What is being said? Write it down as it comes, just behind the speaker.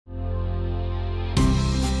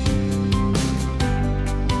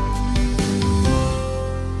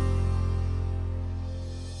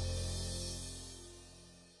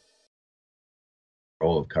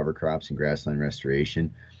control of cover crops and grassland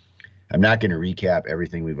restoration. I'm not going to recap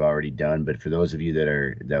everything we've already done, but for those of you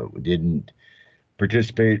that didn't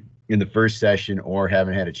participate in the first session or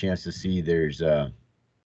haven't had a chance to see,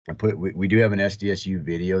 we do have an SDSU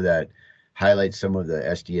video that highlights some of the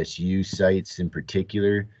SDSU sites in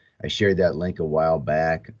particular. I shared that link a while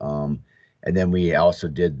back. And then we also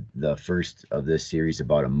did the first of this series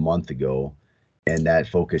about a month ago, and that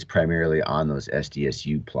focused primarily on those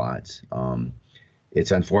SDSU plots.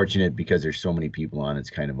 It's unfortunate because there's so many people on, it's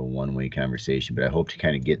kind of a one-way conversation, but I hope to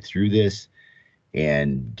kind of get through this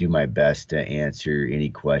and do my best to answer any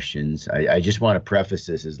questions. I just want to preface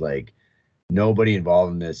this as like, nobody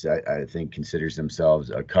involved in this, I think, considers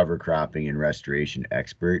themselves a cover cropping and restoration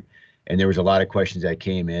expert. And there was a lot of questions that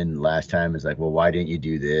came in last time. It's like, well, why didn't you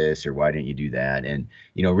do this or why didn't you do that? And,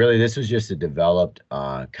 you know, really this was just a developed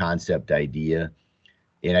concept idea.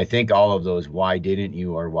 And I think all of those why didn't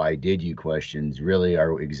you or why did you questions really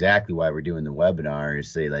are exactly why we're doing the webinar,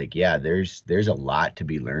 is say like, yeah, there's a lot to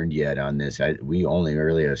be learned yet on this. We only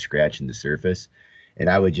really are scratching the surface. And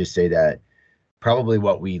I would just say that probably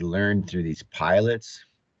what we learned through these pilots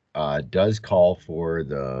does call for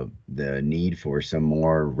the need for some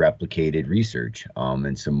more replicated research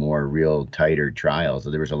and some more real tighter trials.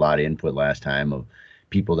 So there was a lot of input last time of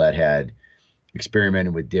people that had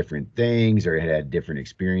experimented with different things or had different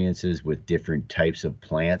experiences with different types of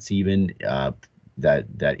plants even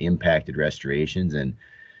that impacted restorations. And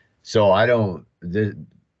so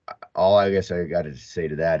all I guess I got to say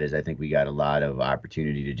to that is I think we got a lot of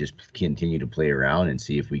opportunity to just continue to play around and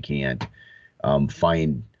see if we can't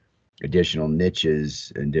find additional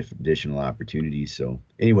niches and additional opportunities. So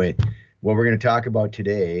anyway, what we're going to talk about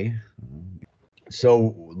today.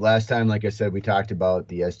 So last time, like I said, we talked about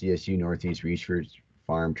the SDSU Northeast Research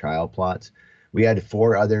Farm trial plots. We had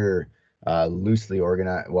 4 other loosely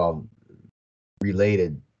organized, well,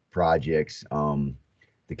 related projects.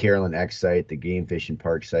 The Carolyn X site, the Game Fish and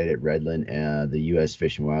Park site at Redland, the U.S.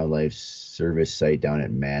 Fish and Wildlife Service site down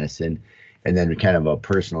at Madison, and then kind of a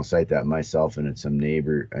personal site that myself and a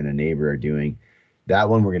neighbor are doing. That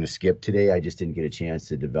one we're going to skip today. I just didn't get a chance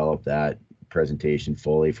to develop that presentation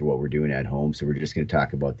fully for what we're doing at home, so we're just going to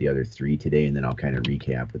talk about the other 3 today, and then I'll kind of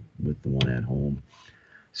recap with the one at home.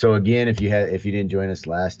 So again, if you didn't join us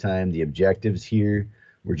last time, the objectives here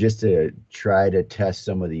were just to try to test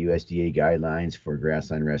some of the USDA guidelines for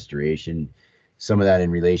grassland restoration, some of that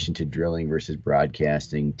in relation to drilling versus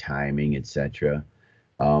broadcasting, timing, etc.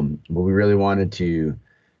 But we really wanted to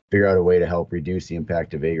figure out a way to help reduce the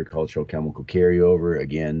impact of agricultural chemical carryover.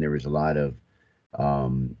 Again, there's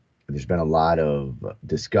been a lot of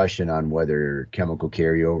discussion on whether chemical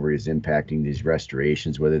carryover is impacting these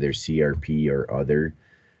restorations, whether they're CRP or other.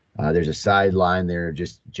 There's a sideline there,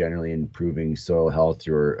 just generally improving soil health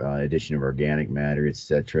through addition of organic matter,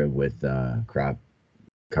 etc., with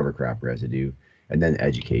cover crop residue, and then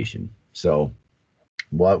education. So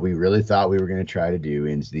what we really thought we were going to try to do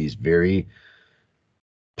in these very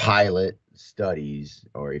pilot studies,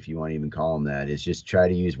 or if you want to even call them that, is just try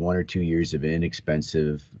to use 1 or 2 years of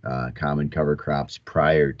inexpensive common cover crops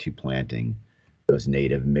prior to planting those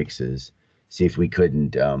native mixes. See if we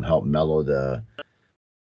couldn't help mellow the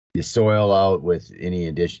soil out with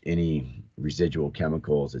any residual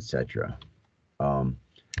chemicals, etc.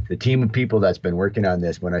 The team of people that's been working on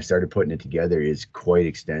this, when I started putting it together, is quite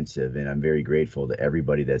extensive, and I'm very grateful to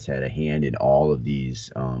everybody that's had a hand in all of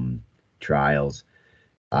these trials.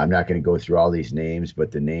 I'm not going to go through all these names,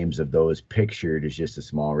 but the names of those pictured is just a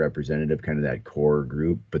small representative, kind of that core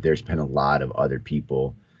group, but there's been a lot of other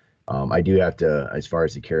people. I do have to, as far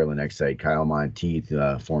as the Carolyn X site, Kyle Monteith,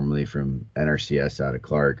 formerly from NRCS out of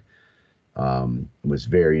Clark, was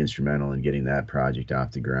very instrumental in getting that project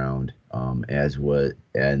off the ground,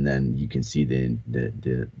 and then you can see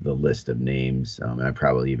the list of names. I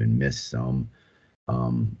probably even missed some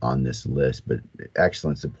on this list, but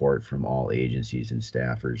excellent support from all agencies and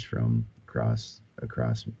staffers from across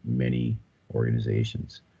many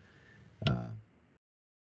organizations.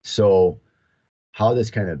 So how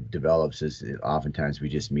this kind of develops is oftentimes we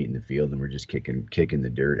just meet in the field and we're just kicking the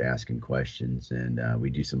dirt, asking questions, and we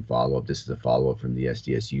do some follow-up. This is a follow-up from the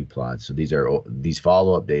SDSU plots. So these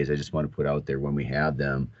follow-up days I just want to put out there when we have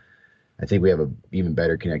them. I think we have a even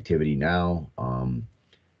better connectivity now.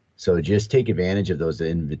 So just take advantage of those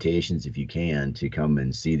invitations if you can to come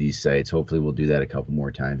and see these sites. Hopefully we'll do that a couple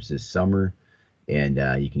more times this summer, and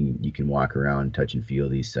you can walk around, touch and feel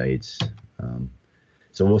these sites.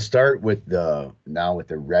 So we'll start with the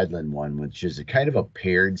Redland one, which is a kind of a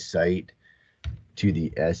paired site to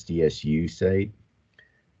the SDSU site.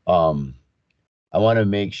 I want to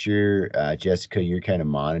make sure, Jessica, you're kind of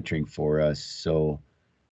monitoring for us. So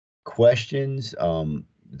questions.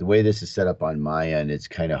 The way this is set up on my end, it's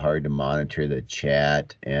kind of hard to monitor the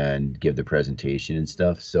chat and give the presentation and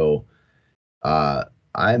stuff. So I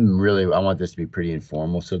want this to be pretty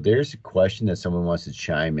informal. So if there's a question that someone wants to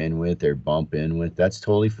chime in with or bump in with, that's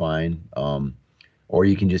totally fine. Or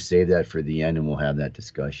you can just save that for the end and we'll have that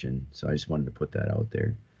discussion. So I just wanted to put that out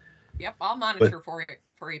there. Yep, I'll monitor for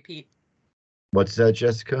you, Pete. What's that,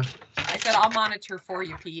 Jessica? I said I'll monitor for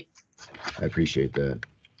you, Pete. I appreciate that.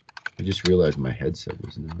 I just realized my headset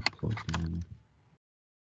was not plugged in.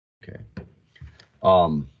 Okay.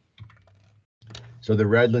 So the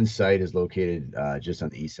Redland site is located just on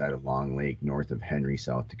the east side of Long Lake, north of Henry,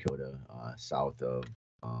 South Dakota, south of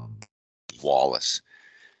Wallace,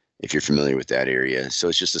 if you're familiar with that area. So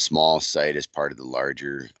it's just a small site as part of the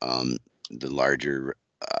larger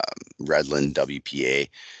Redland WPA.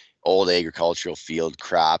 Old agricultural field,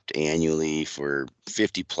 cropped annually for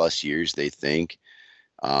 50 plus years, they think.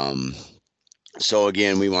 So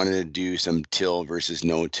again, we wanted to do some till versus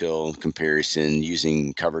no-till comparison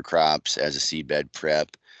using cover crops as a seedbed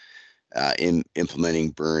prep,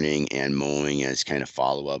 implementing burning and mowing as kind of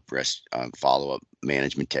follow-up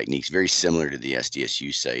management techniques, very similar to the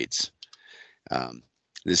SDSU sites.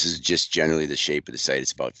 This is just generally the shape of the site.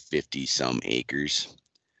 It's about 50 some acres.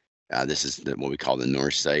 This is what we call the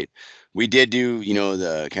north site. We did do,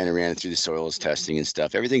 the kind of ran it through the soils testing and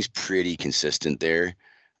stuff. Everything's pretty consistent there.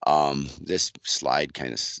 This slide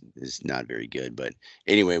kind of is not very good, but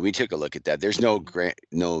anyway, we took a look at that. There's no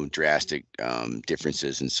drastic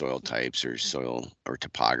differences in soil types or soil or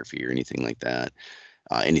topography or anything like that.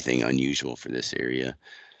 Anything unusual for this area.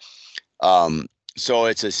 So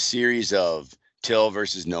it's a series of till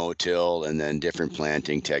versus no-till, and then different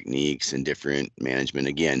planting techniques and different management.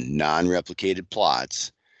 Again, non-replicated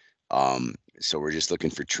plots. So we're just looking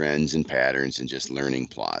for trends and patterns and just learning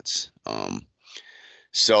plots.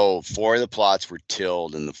 So 4 of the plots were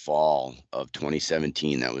tilled in the fall of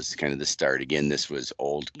 2017. That was kind of the start. Again, this was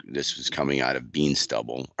old. This was coming out of bean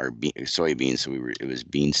stubble or soybeans. So it was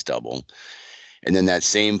bean stubble. And then that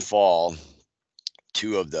same fall,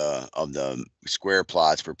 2 of the square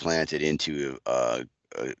plots were planted into a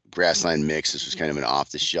grassland mix. This was kind of an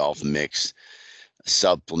off-the-shelf mix,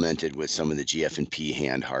 supplemented with some of the GF&P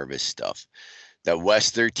hand harvest stuff. That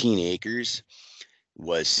west 13 acres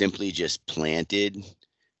was simply just planted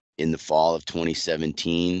in the fall of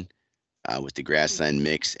 2017 with the grassland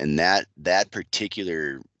mix, and that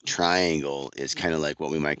particular triangle is kind of like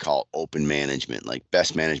what we might call open management, like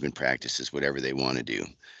best management practices, whatever they want to do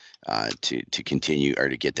to continue or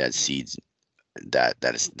to get that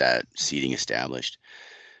that seeding established.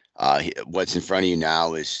 What's in front of you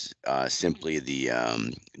now is simply the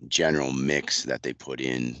general mix that they put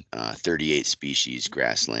in, 38 species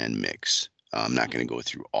grassland mix. I'm not going to go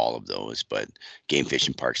through all of those, but Game Fish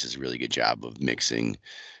and Parks does a really good job of mixing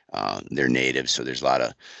their natives. So there's a lot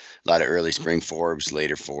of early spring forbs,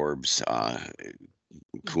 later forbs,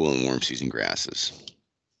 cool and warm season grasses.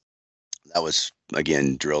 That was,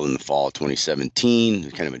 again, drilled in the fall of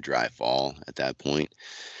 2017, kind of a dry fall at that point.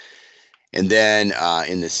 And then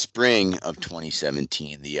in the spring of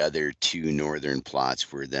 2017, the other 2 northern plots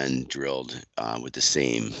were then drilled with the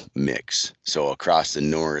same mix. So across the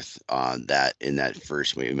north, that in that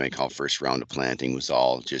first, what we might call first round of planting, was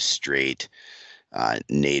all just straight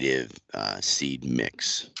native seed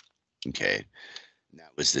mix. Okay, and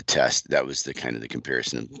that was the test. That was the kind of the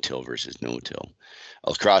comparison of till versus no-till.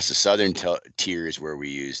 Across the southern tiers where we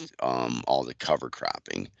used all the cover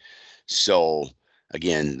cropping. So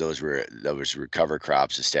again, those were cover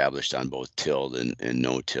crops established on both tilled and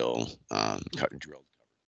no-till drilled.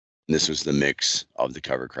 And this was the mix of the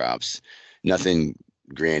cover crops. Nothing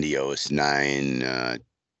grandiose. 11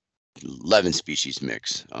 species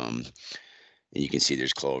mix. And you can see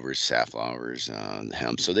there's clovers, safflowers,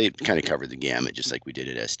 hemp. So they kind of covered the gamut, just like we did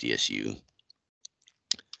at SDSU.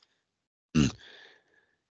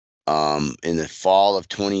 In the fall of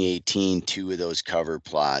 2018, 2 of those cover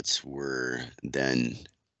plots were then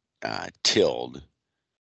tilled,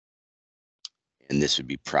 and this would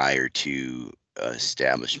be prior to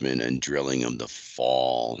establishment and drilling of the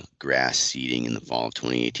fall grass seeding in the fall of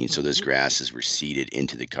 2018. So those grasses were seeded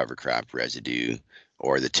into the cover crop residue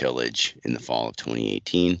or the tillage in the fall of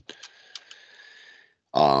 2018.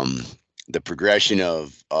 The progression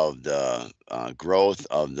of the growth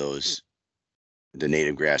of the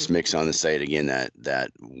native grass mix on the site, again,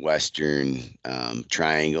 that western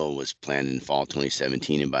triangle was planted in fall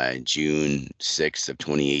 2017, and by June 6th of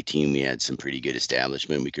 2018, we had some pretty good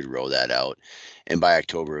establishment. We could roll that out, and by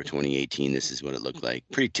October of 2018, this is what it looked like.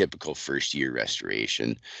 Pretty typical first year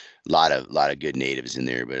restoration. A lot of good natives in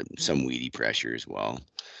there, but some weedy pressure as well.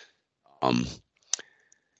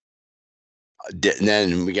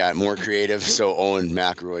 Then we got more creative. So Owen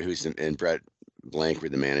McElroy, and Brett Blank were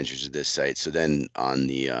the managers of this site. So then on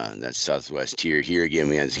the that southwest tier here again,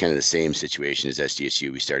 we had kind of the same situation as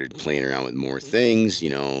SDSU. We started playing around with more things,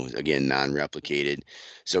 again, non-replicated.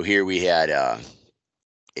 So here we had a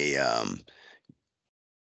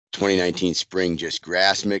 2019 spring just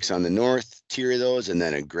grass mix on the north tier of those, and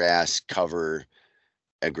then a grass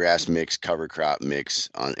mix, cover crop mix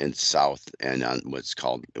in south, and on what's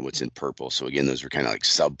in purple. So again, those were kind of like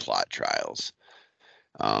subplot trials.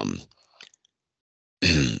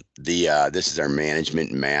 This is our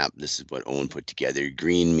management map. This is what Owen put together.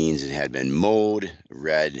 Green means it had been mowed.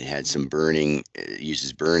 Red had some burning,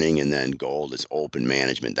 uses burning, and then gold is open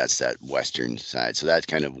management. That's that western side. So that's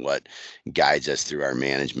kind of what guides us through our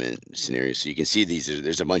management scenarios. So you can see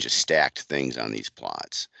there's a bunch of stacked things on these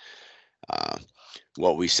plots.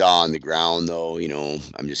 What we saw on the ground, though,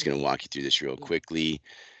 I'm just going to walk you through this real quickly.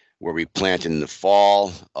 Where we planted in the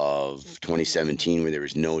fall of 2017, where there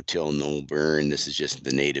was no till, no burn. This is just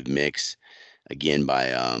the native mix. Again,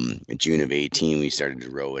 by June of 18, we started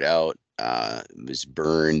to row it out. It was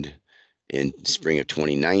burned in spring of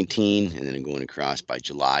 2019, and then going across by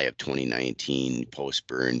July of 2019,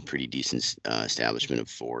 post-burn, pretty decent establishment of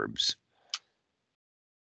forbs.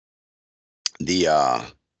 The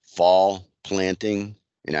fall planting,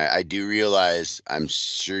 and I do realize, I'm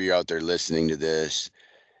sure you're out there listening to this,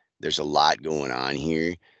 there's a lot going on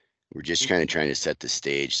here. We're just kind of trying to set the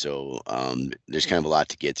stage. So there's kind of a lot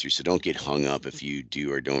to get through. So don't get hung up if you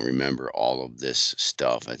do or don't remember all of this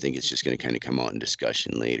stuff. I think it's just going to kind of come out in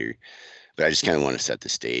discussion later. But I just kind of want to set the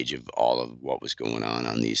stage of all of what was going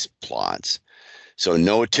on these plots. So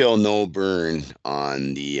no till, no burn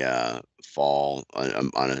on the fall,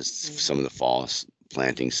 some of the fall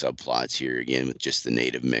planting subplots here, again, with just the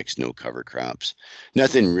native mix, no cover crops.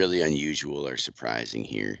 Nothing really unusual or surprising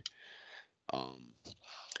here.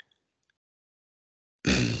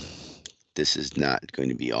 This is not going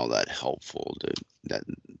to be all that helpful.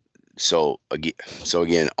 So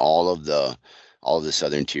again, all of the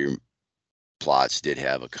southern tier plots did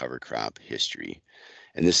have a cover crop history.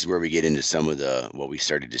 And this is where we get into some of what we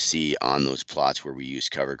started to see on those plots where we use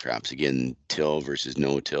cover crops. Again, till versus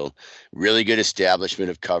no till. Really good establishment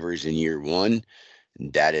of covers in year one.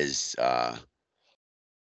 That is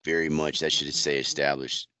very much, that should say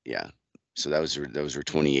established. Yeah. So those were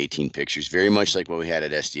 2018 pictures. Very much like what we had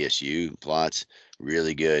at SDSU plots.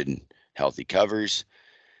 Really good, healthy covers.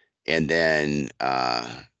 And then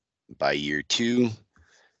by year two,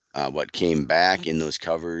 what came back in those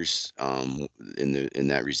covers in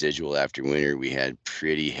that residual after winter, we had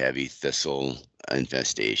pretty heavy thistle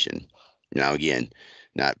infestation. Now again,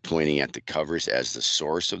 not pointing at the covers as the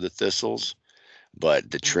source of the thistles, but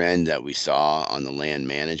the trend that we saw on the land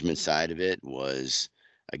management side of it was,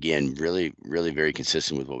 again, really, really very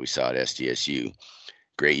consistent with what we saw at SDSU.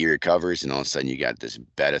 Great year of covers, and all of a sudden you got this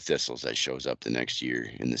bed of thistles that shows up the next year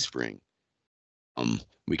in the spring.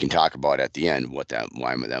 We can talk about at the end why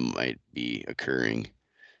that might be occurring.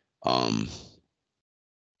 I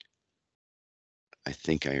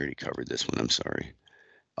think I already covered this one. I'm sorry.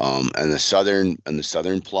 And the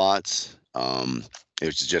southern plots, it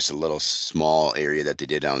was just a little small area that they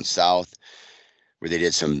did down south, where they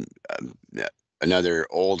did some another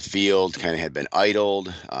old field kind of had been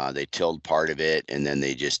idled. They tilled part of it, and then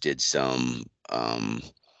they just did some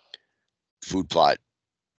food plot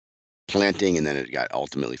planting, and then it got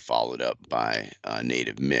ultimately followed up by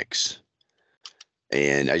native mix.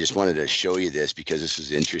 And I just wanted to show you this because this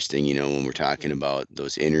was interesting, when we're talking about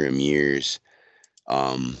those interim years.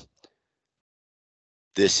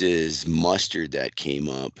 This is mustard that came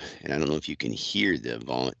up, and I don't know if you can hear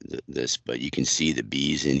this, but you can see the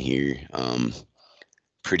bees in here.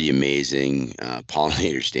 Pretty amazing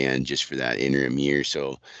pollinator stand just for that interim year.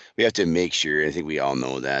 So we have to make sure, I think we all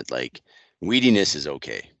know that, like, weediness is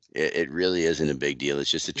okay. It really isn't a big deal.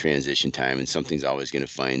 It's just a transition time, and something's always going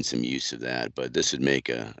to find some use of that. But this would make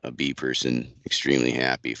a bee person extremely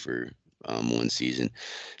happy for one season.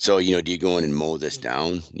 So, do you go in and mow this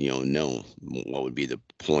down? No. What would be the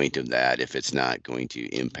point of that if it's not going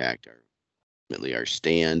to impact our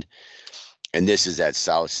stand? And this is that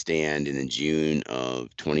south stand in June of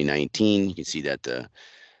 2019. You can see that the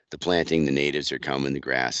planting, the natives are coming, the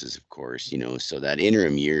grasses, of course, so that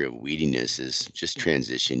interim year of weediness is just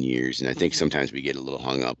transition years. And I think sometimes we get a little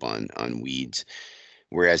hung up on weeds,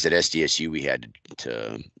 whereas at SDSU we had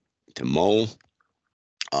to mow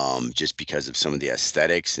just because of some of the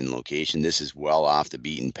aesthetics and location. This is well off the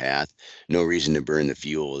beaten path. No reason to burn the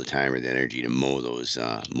fuel, the time, or the energy to mow those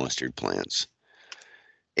mustard plants.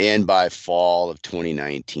 And by fall of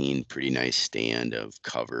 2019, pretty nice stand of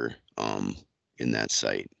cover in that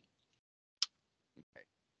site.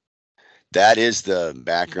 That is the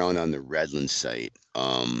background on the Redland site.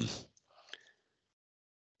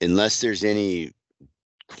 Unless there's any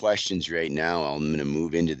questions right now, I'm going to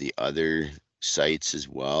move into the other sites as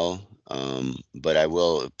well. But I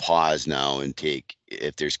will pause now and take,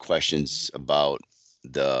 if there's questions about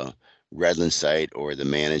the Redland site or the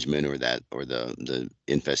management or the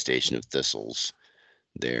infestation of thistles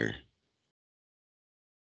there.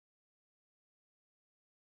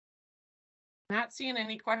 Not seeing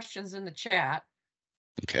any questions in the chat.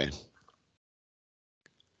 Okay.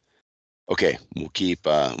 Okay, we'll keep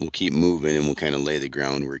moving and we'll kind of lay the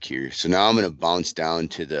groundwork here. So now I'm going to bounce down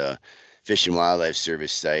to the Fish and Wildlife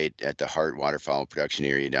Service site at the Hart Waterfowl Production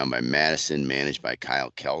Area down by Madison, managed by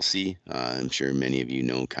Kyle Kelsey. I'm sure many of you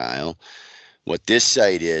know Kyle. What this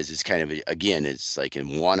site is kind of, again, it's like a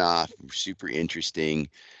one-off, super interesting.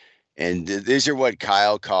 And these are what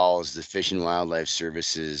Kyle calls the Fish and Wildlife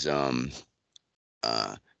Service's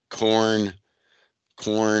corn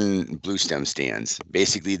blue stem stands.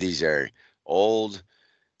 Basically, these are old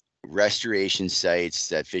restoration sites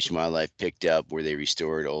that Fish and Wildlife picked up where they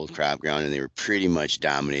restored old crop ground, and they were pretty much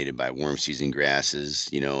dominated by warm season grasses,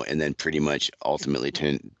 you know, and then pretty much ultimately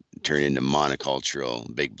turn into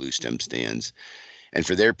monocultural big blue stem stands. And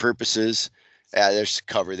for their purposes, there's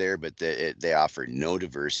cover there, but they offer no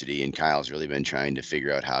diversity. And Kyle's really been trying to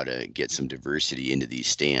figure out how to get some diversity into these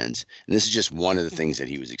stands. And this is just one of the things that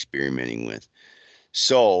he was experimenting with.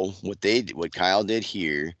 So what Kyle did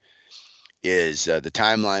here is the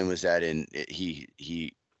timeline was that I'm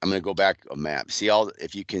going to go back a map. See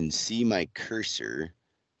if you can see my cursor,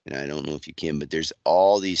 and I don't know if you can, but there's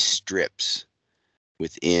all these strips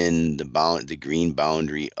within the green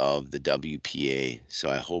boundary of the WPA. So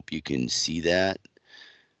I hope you can see that,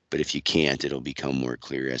 but if you can't, it'll become more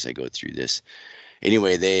clear as I go through this.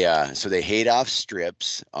 Anyway, they hayed off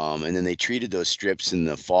strips, and then they treated those strips in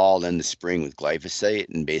the fall and the spring with glyphosate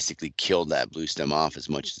and basically killed that blue stem off as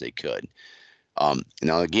much as they could.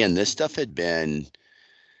 Now again, this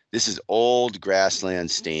is old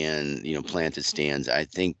grassland stand, planted stands, I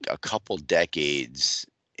think a couple decades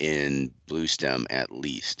in blue stem at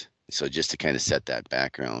least. So just to kind of set that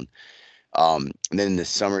background. And then in the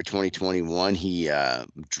summer 2021, he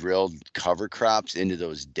drilled cover crops into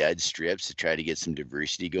those dead strips to try to get some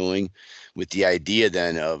diversity going, with the idea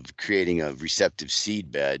then of creating a receptive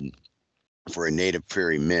seed bed for a native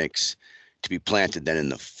prairie mix to be planted then in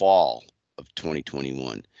the fall of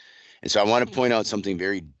 2021. And so I want to point out something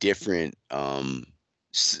very different,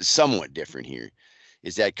 somewhat different here,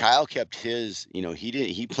 is that Kyle kept his,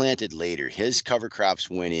 he planted later. His cover crops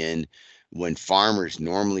went in when farmers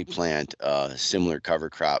normally plant a similar cover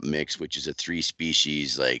crop mix, which is a 3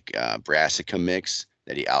 species like brassica mix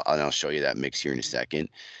that I'll show you that mix here in a second.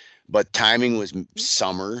 But timing was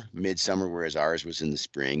midsummer, whereas ours was in the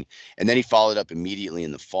spring. And then he followed up immediately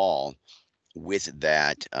in the fall with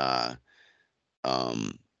that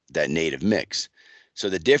native mix. So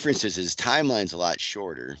the difference is his timeline's a lot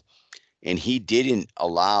shorter, and he didn't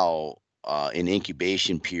allow an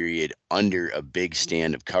incubation period under a big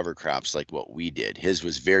stand of cover crops like what we did. His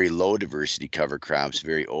was very low diversity cover crops,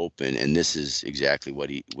 very open, and this is exactly what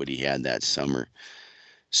he had that summer.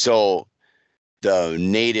 So the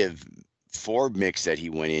native forb mix that he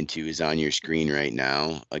went into is on your screen right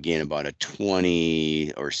now. Again, about a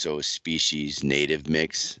 20 or so species native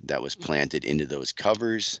mix that was planted into those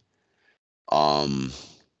covers.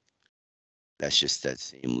 That's just that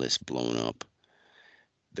same list blown up.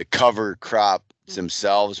 The cover crop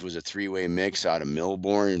themselves was a 3-way mix out of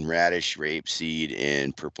Milborn, radish, rapeseed,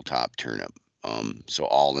 and purple top turnip. So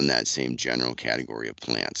all in that same general category of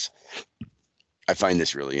plants. I find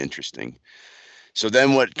this really interesting. So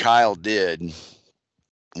then what Kyle did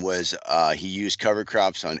was he used cover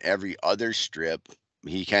crops on every other strip.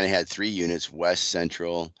 He kind of had 3 units, west,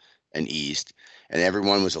 central, and east, and every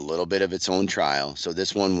one was a little bit of its own trial. So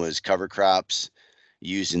this one was cover crops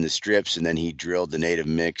used in the strips, and then he drilled the native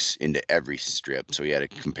mix into every strip. So he had a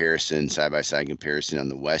comparison, side-by-side comparison on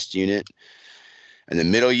the west unit. And the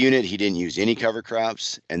middle unit, he didn't use any cover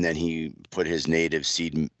crops, and then he put his native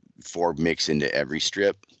seed forb mix into every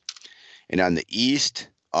strip. And on the east,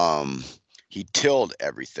 he tilled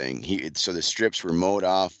everything. So the strips were mowed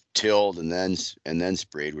off, tilled, and then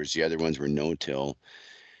sprayed, whereas the other ones were no till.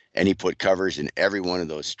 And he put covers in every one of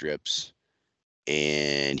those strips,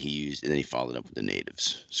 and then he followed up with the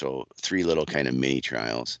natives. So 3 little kind of mini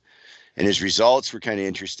trials, and his results were kind of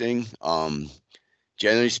interesting.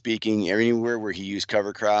 generally speaking, everywhere where he used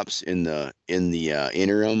cover crops in the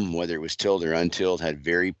interim, whether it was tilled or untilled, had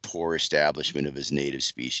very poor establishment of his native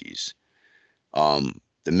species.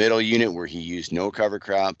 The middle unit where he used no cover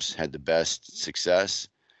crops had the best success.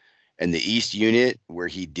 And the east unit where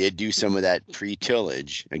he did do some of that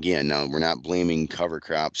pre-tillage, again, now we're not blaming cover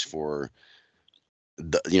crops for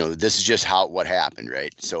this is just what happened,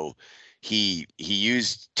 right? So he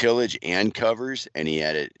used tillage and covers, and he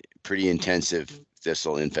had a pretty intensive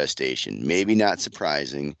thistle infestation. Maybe not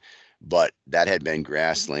surprising, but that had been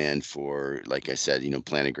grassland for, like I said,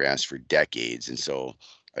 planted grass for decades. And so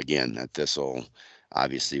again, that thistle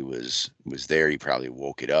obviously was there. He probably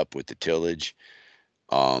woke it up with the tillage.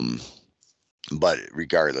 But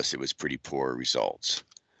regardless, it was pretty poor results.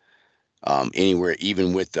 Anywhere,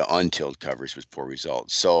 even with the untilled covers, was poor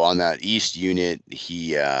results. So on that east unit,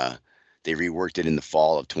 they reworked it in the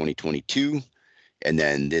fall of 2022. And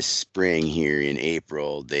then this spring here in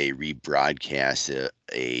April, they rebroadcast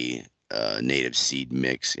a native seed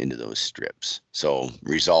mix into those strips. So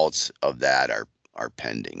results of that are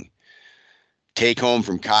pending. Take home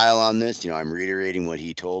from Kyle on this, I'm reiterating what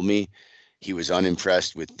he told me. He was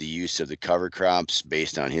unimpressed with the use of the cover crops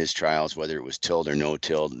based on his trials, whether it was tilled or no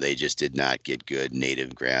tilled. They just did not get good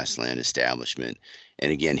native grassland establishment.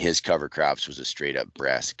 And again, his cover crops was a straight up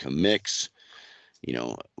brassica mix.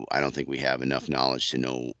 I don't think we have enough knowledge to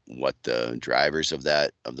know what the drivers of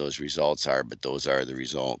those results are, but those are the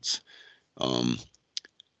results.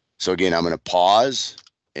 So again, I'm going to pause,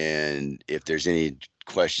 and if there's any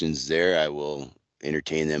questions there, I will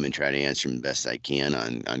entertain them and try to answer them the best I can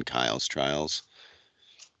on Kyle's trials.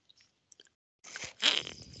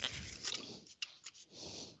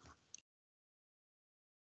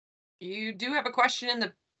 You do have a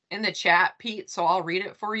question in the chat, Pete, so I'll read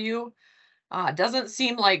it for you. Doesn't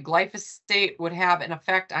seem like glyphosate would have an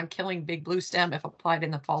effect on killing big blue stem if applied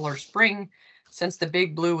in the fall or spring, since the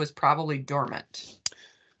big blue was probably dormant.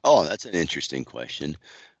 Oh, that's an interesting question.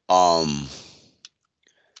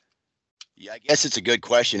 Yeah, I guess it's a good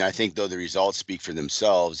question. I think, though, the results speak for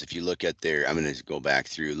themselves. If you look at I'm going to go back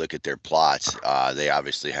through, look at their plots. They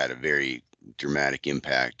obviously had a very dramatic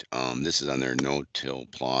impact. This is on their no-till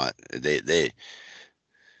plot. They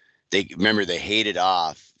remember, they hated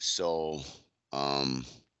off. So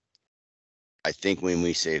I think when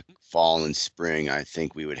we say fall and spring, I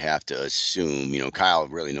think we would have to assume, Kyle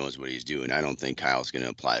really knows what he's doing. I don't think Kyle's going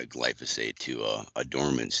to apply glyphosate to a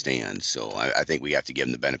dormant stand. So I think we have to give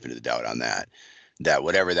him the benefit of the doubt on that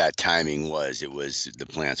whatever that timing was, the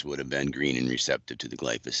plants would have been green and receptive to the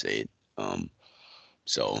glyphosate.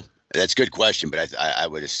 So that's a good question, but I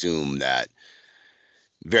would assume that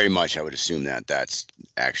very much, I would assume that that's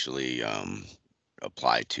actually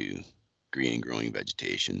applied to green and growing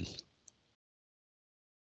vegetation.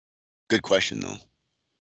 Good question, though.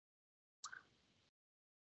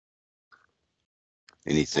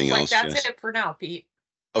 Anything else? That's Jess? It for now, Pete.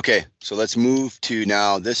 Okay, so let's move to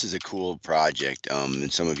now. This is a cool project,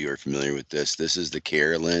 and some of you are familiar with this. This is the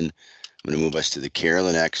Carolyn. I'm going to move us to the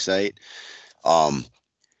Carolyn X site.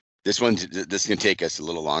 This is going to take us a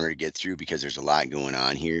little longer to get through because there's a lot going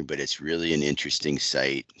on here, but it's really an interesting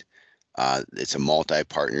site. It's a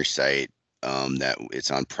multi-partner site that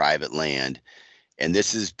it's on private land. And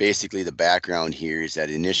this is basically the background here is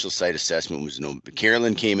that initial site assessment was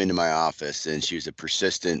Carolyn came into my office, and she was a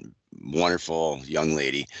persistent, wonderful young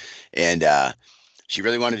lady. And she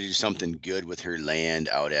really wanted to do something good with her land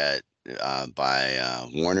out at by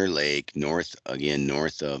Warner Lake, north of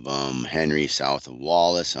Henry, south of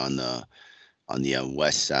Wallace, on the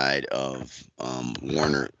west side of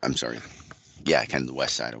Warner. I'm sorry. Yeah, kind of the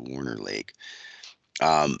west side of Warner Lake.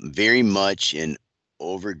 Very much an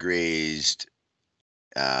overgrazed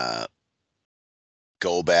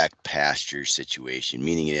go back pasture situation,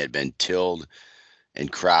 meaning it had been tilled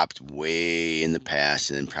and cropped way in the past,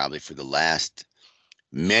 and then probably for the last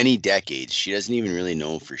many decades. She doesn't even really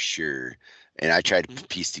know for sure. And I tried to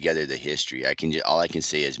piece together the history. All I can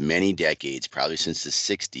say is many decades, probably since the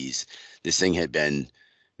 60s, this thing had been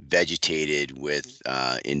vegetated with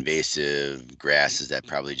invasive grasses that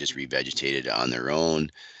probably just revegetated on their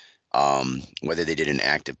own. Whether they did an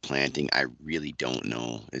active planting, I really don't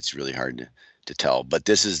know. It's really hard to tell. But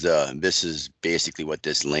this is basically what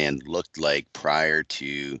this land looked like prior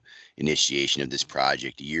to initiation of this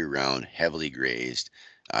project. Year round, heavily grazed.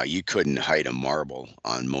 You couldn't hide a marble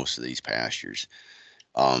on most of these pastures.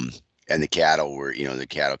 And the cattle were, the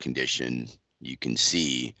cattle condition you can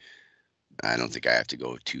see. I don't think I have to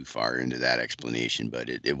go too far into that explanation, but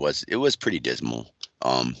it was pretty dismal.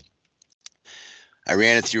 I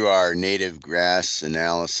ran it through our native grass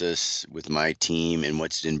analysis with my team, and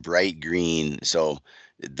what's in bright green. So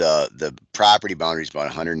the property boundary is about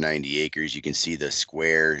 190 acres. You can see the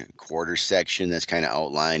square quarter section that's kind of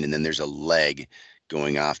outlined, and then there's a leg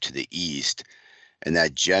going off to the east. And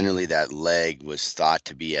that generally that leg was thought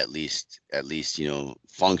to be at least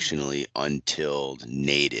functionally untilled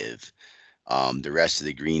native. The rest of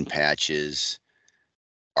the green patches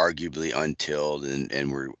arguably untilled and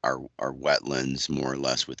are wetlands more or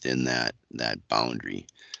less within that boundary.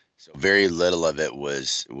 So very little of it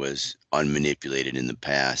was unmanipulated in the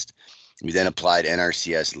past. We then applied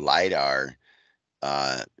NRCS LiDAR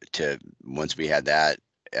to once we had that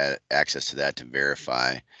access to that to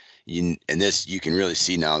verify. And this you can really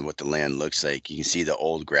see now what the land looks like. You can see the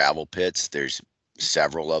old gravel pits. There's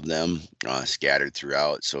several of them scattered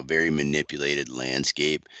throughout. So very manipulated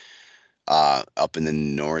landscape. Up in the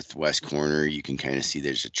northwest corner, you can kind of see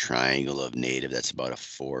there's a triangle of native. That's about a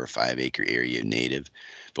 4 or 5 acre area of native.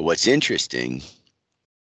 But what's interesting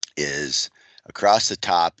is across the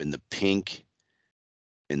top in the pink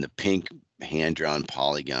hand-drawn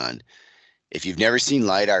polygon, if you've never seen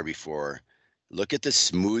LiDAR before, look at the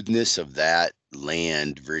smoothness of that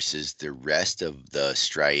land versus the rest of the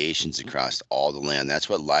striations across all the land. That's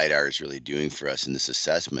what LiDAR is really doing for us in this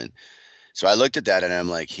assessment. So I looked at that and I'm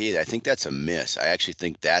like, hey, I think that's a miss. I actually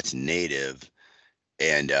think that's native,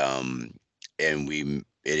 and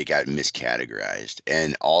it got miscategorized,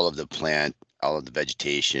 and all of the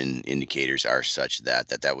vegetation indicators are such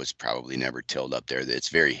that was probably never tilled up there. It's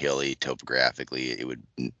very hilly topographically. It would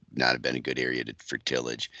not have been a good area for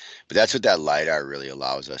tillage, but that's what that LiDAR really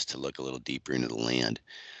allows us to look a little deeper into the land.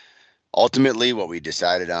 Ultimately, what we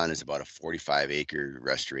decided on is about a 45 acre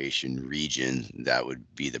restoration region that would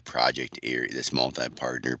be the project area, this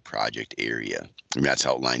multi-partner project area. And that's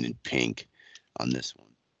outlined in pink on this one.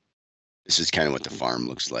 This is kind of what the farm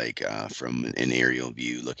looks like from an aerial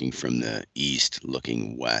view, looking from the east,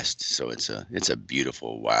 looking west. So it's a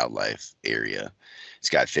beautiful wildlife area. It's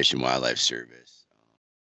got Fish and Wildlife Service,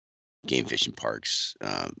 game fishing parks,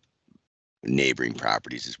 neighboring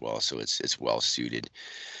properties as well. So it's well suited.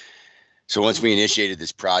 So once we initiated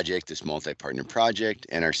this project, this multi-partner project,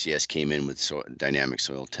 NRCS came in with dynamic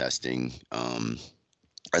soil testing,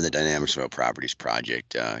 or the Dynamic Soil Properties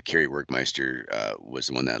Project. Carrie Workmeister was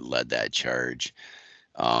the one that led that charge.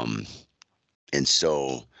 And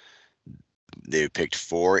so they picked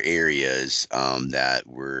 4 areas that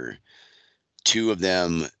were 2 of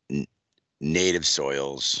them native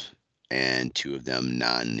soils and 2 of them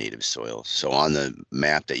non-native soils. So on the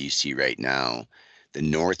map that you see right now, the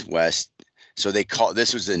northwest, so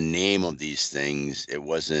this was the name of these things. It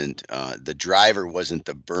wasn't, the driver wasn't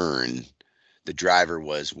the burn. The driver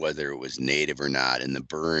was whether it was native or not, and the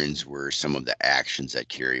burns were some of the actions that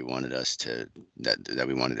Carrie wanted us that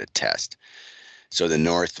we wanted to test. So the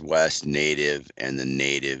northwest native and the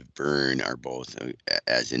native burn are both,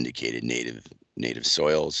 as indicated, native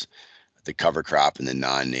soils. The cover crop and the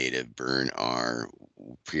non-native burn are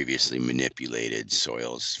previously manipulated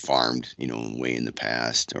soils, farmed, way in the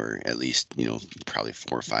past, or at least, probably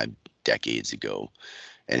 4 or 5 decades ago,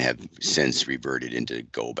 and have since reverted into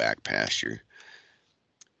go back pasture.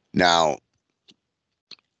 Now,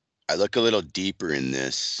 I look a little deeper in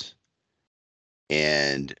this,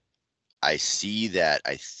 and I see that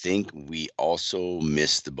I think we also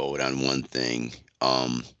missed the boat on one thing.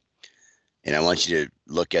 And I want you to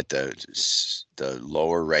look at the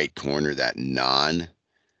lower right corner, that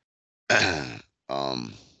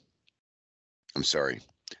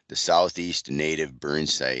the southeast native burn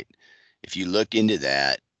site. If you look into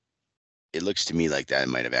that, it looks to me like that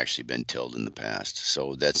might have actually been tilled in the past.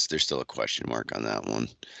 So there's still a question mark on that one.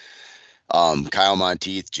 Kyle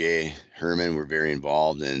Monteith, Jay Herman were very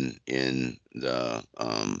involved in the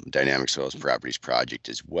Dynamic Soils Properties Project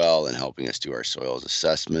as well, and helping us do our soils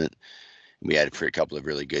assessment. We had a couple of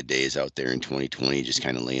really good days out there in 2020, just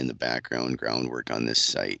kind of laying the groundwork on this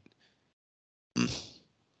site.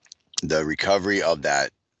 The recovery of that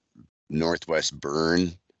northwest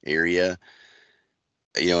burn area,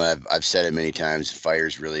 I've said it many times,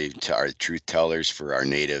 fires really are truth tellers for our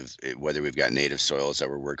native, whether we've got native soils that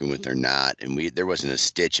we're working with or not. And there wasn't a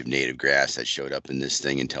stitch of native grass that showed up in this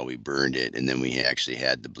thing until we burned it. And then we actually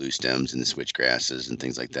had the blue stems and the switch grasses and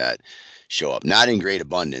things like that show up. Not in great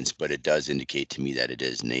abundance, but it does indicate to me that it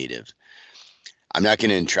is native. I'm not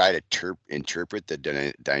going to try to interpret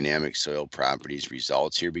the dynamic soil properties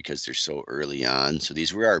results here because they're so early on. So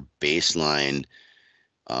these were our baseline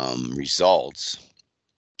results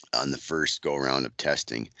on the first go around of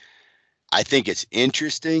testing. I think it's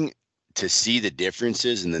interesting to see the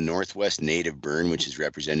differences in the northwest native burn, which is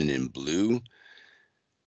represented in blue,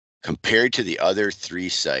 compared to the other 3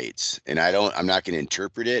 sites, and I'm not going to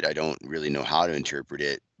interpret it. I don't really know how to interpret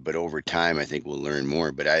it, but over time, I think we'll learn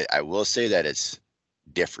more. But I will say that it's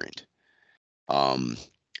different.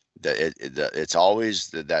 It's always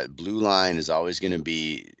that blue line is always going to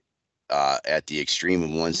be at the extreme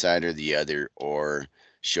of one side or the other, or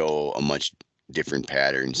show a much different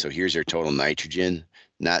pattern. So here's our total nitrogen.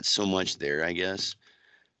 Not so much there, I guess.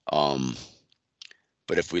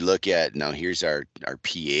 But if we look at now, here's our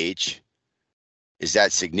pH. Is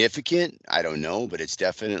that significant? I don't know, but it's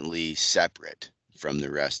definitely separate from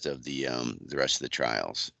the rest of the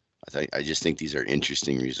trials. I just think these are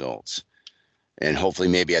interesting results. And hopefully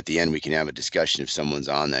maybe at the end we can have a discussion if someone's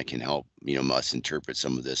on that can help, us interpret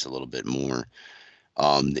some of this a little bit more.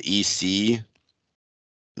 The EC, I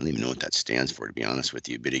don't even know what that stands for, to be honest with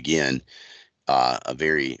you. But again, a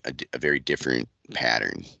very different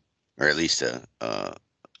pattern, or at least a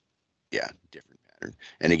different pattern.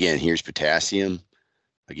 And again, here's potassium.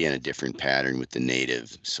 Again, a different pattern with the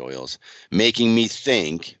native soils, making me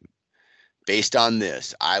think, based on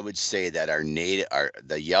this, I would say that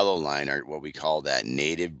the yellow line, what we call that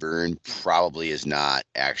native burn, probably is not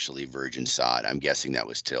actually virgin sod. I'm guessing that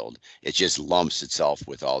was tilled. It just lumps itself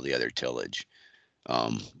with all the other tillage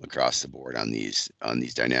across the board on these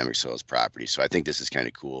dynamic soils properties. So I think this is kind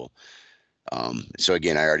of cool. So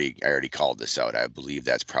again, I already called this out. I believe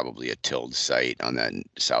that's probably a tilled site on that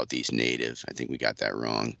southeast native. I think we got that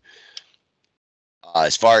wrong.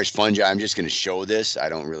 As far as fungi, I'm just going to show this.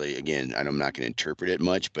 I'm not going to interpret it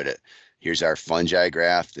much, but here's our fungi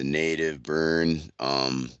graph. The native burn,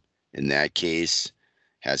 in that case,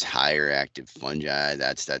 has higher active fungi.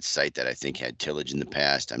 That's that site that I think had tillage in the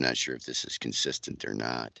past. I'm not sure if this is consistent or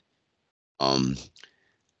not. On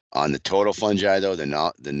the total fungi, though,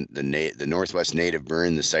 the Northwest native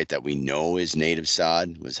burn, the site that we know is native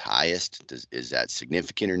sod, was highest. Is that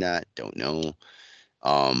significant or not? Don't know.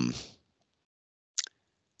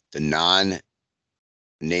 The non-native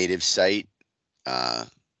site,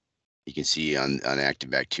 you can see on active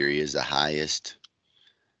bacteria is the highest.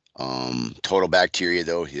 Total bacteria,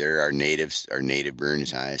 though, here our native burn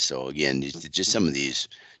is highest. So again, just some of these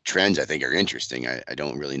trends I think are interesting. I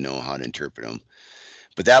don't really know how to interpret them.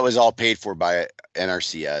 But that was all paid for by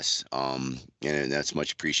NRCS, and that's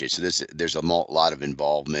much appreciated. So there's a lot of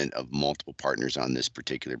involvement of multiple partners on this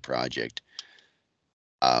particular project.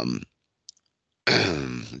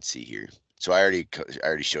 Let's see here. So I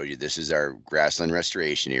already showed you, this is our grassland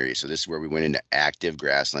restoration area. So this is where we went into active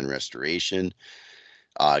grassland restoration.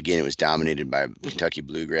 Again, it was dominated by Kentucky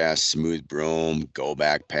bluegrass, smooth brome, go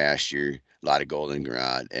back pasture, a lot of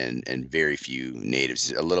goldenrod, and very few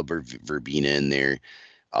natives. A little bit of verbena in there,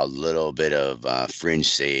 a little bit of fringe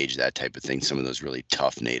sage, that type of thing. Some of those really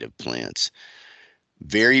tough native plants.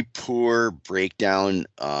 Very poor breakdown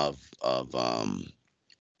of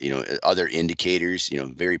other indicators.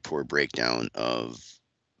 Very poor breakdown of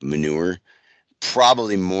manure.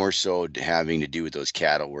 Probably more so having to do with those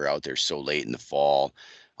cattle were out there so late in the fall.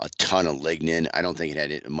 A ton of lignin. I don't think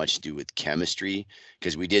it had much to do with chemistry,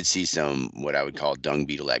 because we did see some what I would call dung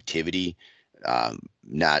beetle activity.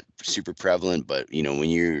 Not super prevalent, but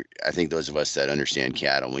I think those of us that understand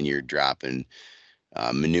cattle, when you're dropping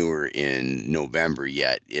manure in November,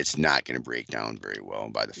 yet it's not going to break down very well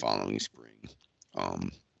by the following spring.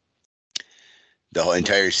 The whole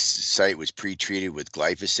entire site was pre-treated with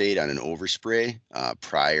glyphosate on an overspray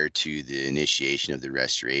prior to the initiation of the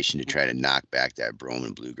restoration to try to knock back that brome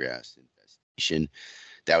and bluegrass infestation.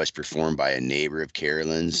 That was performed by a neighbor of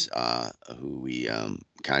Carolyn's who we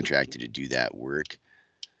contracted to do that work.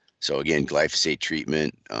 So again, glyphosate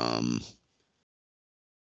treatment. And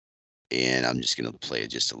I'm just going to play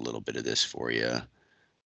just a little bit of this for you.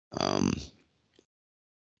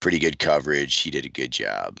 Pretty good coverage. He did a good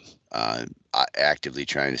job. Actively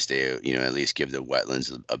trying to stay, at least give the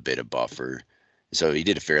wetlands a bit of buffer. So he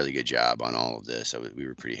did a fairly good job on all of this. We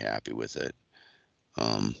were pretty happy with it.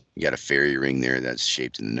 You got a fairy ring there that's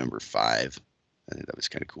shaped in the number 5. I think that was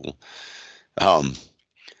kind of cool.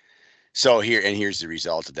 So here's the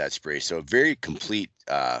result of that spray. So a very complete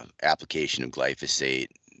application of glyphosate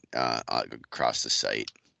across the site,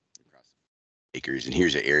 acres. And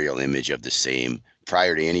here's an aerial image of the same.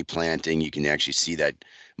 Prior to any planting, you can actually see that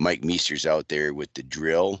Mike Meester's out there with the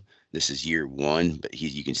drill. This is year 1, but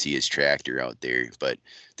you can see his tractor out there. But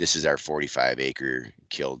this is our 45-acre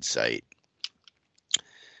killed site.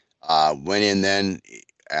 Went in then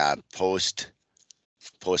post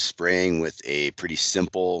spraying with a pretty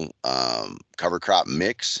simple cover crop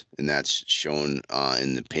mix, and that's shown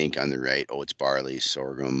in the pink on the right: oats, barley,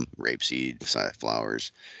 sorghum, rapeseed,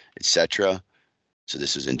 sunflowers, etc. So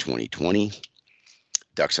this was in 2020.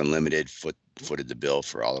 Ducks Unlimited footed the bill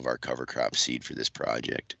for all of our cover crop seed for this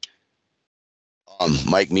project.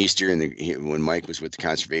 Mike Meester, when Mike was with the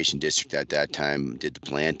Conservation District at that time, did the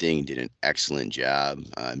planting, did an excellent job.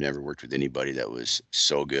 I've never worked with anybody that was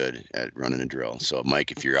so good at running a drill. So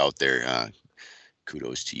Mike, if you're out there,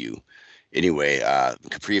 kudos to you. Anyway,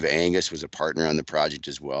 Capriva Angus was a partner on the project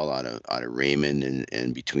as well, out of Raymond,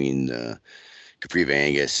 and between the Capriva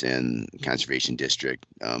Angus and Conservation District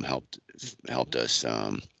helped us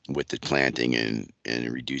with the planting and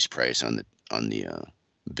a reduced price on the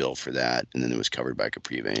bill for that, and then it was covered by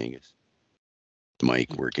Capriva Angus.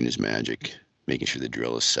 Mike working his magic, making sure the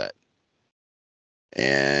drill is set.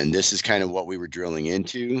 And this is kind of what we were drilling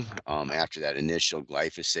into after that initial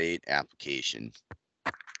glyphosate application.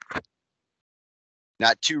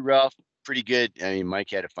 Not too rough, pretty good. I mean, Mike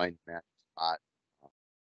had to find that spot.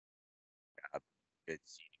 Good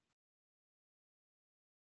seeding.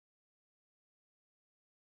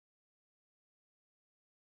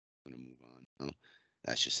 I'm gonna move on. Oh,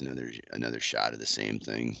 that's just another shot of the same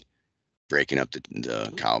thing. Breaking up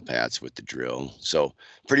the cow pats with the drill. So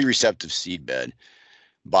pretty receptive seed bed.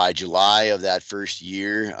 By July of that first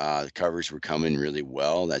year, the covers were coming really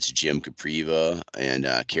well. That's Jim Capriva and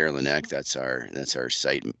Carolyn Eck. That's our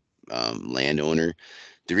site landowner.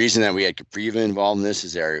 The reason that we had Capriva involved in this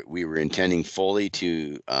is that we were intending fully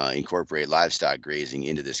to incorporate livestock grazing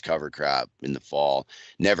into this cover crop in the fall.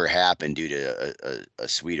 Never happened due to a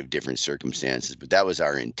suite of different circumstances, but that was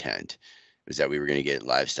our intent, was that we were going to get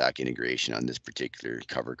livestock integration on this particular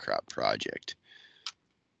cover crop project.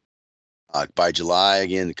 By July,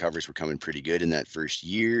 again, the covers were coming pretty good in that first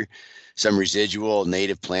year. Some residual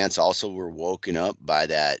native plants also were woken up by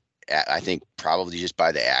that. I think probably just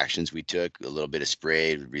by the actions we took, a little bit of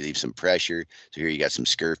spray to relieve some pressure. So here you got some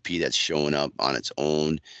scurf pea that's showing up on its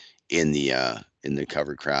own in the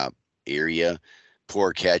cover crop area.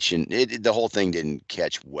 Poor catch, and the whole thing didn't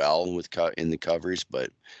catch well in the covers, but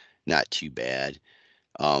not too bad.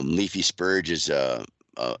 Leafy spurge is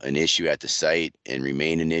an issue at the site and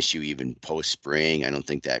remain an issue even post-spraying. I don't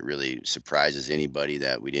think that really surprises anybody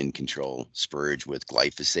that we didn't control spurge with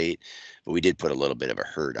glyphosate, but we did put a little bit of a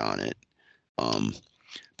hurt on it.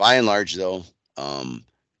 By and large, though,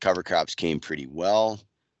 cover crops came pretty well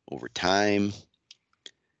over time.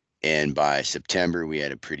 And by September, we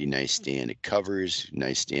had a pretty nice stand of covers,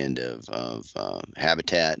 nice stand of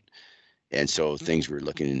habitat. And so things were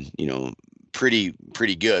looking, pretty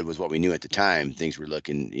good with what we knew at the time. Things were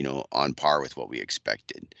looking, on par with what we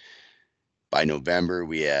expected. By November,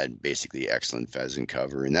 we had basically excellent pheasant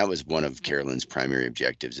cover, and that was one of Carolyn's primary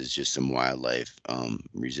objectives, is just some wildlife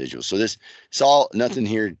residual. So it's all nothing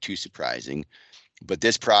here too surprising, but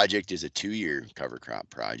this project is a 2-year cover crop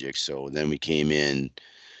project. So then we came in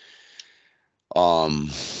the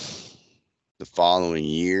following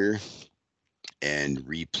year and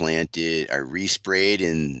replanted or resprayed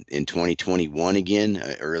in 2021 again,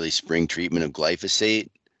 early spring treatment of glyphosate,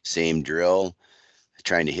 same drill,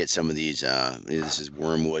 trying to hit some of these, this is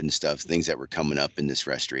wormwood and stuff, things that were coming up in this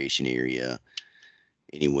restoration area.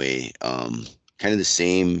 Anyway, kind of the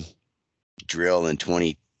same drill in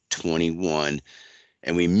 2021.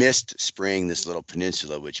 And we missed spraying this little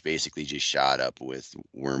peninsula, which basically just shot up with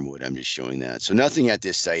wormwood. I'm just showing that. So nothing at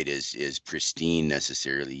this site is pristine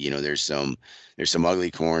necessarily. There's some ugly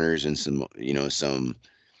corners and some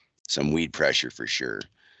weed pressure for sure.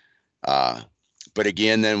 But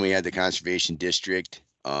again, then we had the Conservation District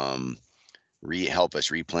help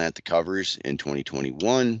us replant the covers in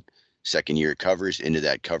 2021. Second year covers into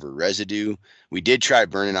that cover residue. We did try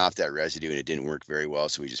burning off that residue and it didn't work very well,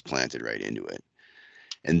 so we just planted right into it.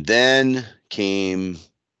 And then came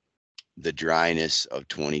the dryness of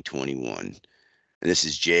 2021. And this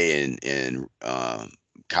is Jay and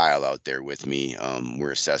Kyle out there with me.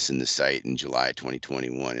 We're assessing the site in July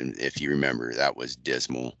 2021. And if you remember, that was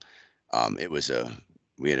dismal.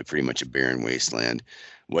 We had pretty much a barren wasteland.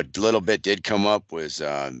 What little bit did come up was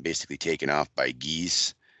basically taken off by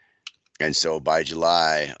geese. And so by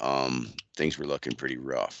July, things were looking pretty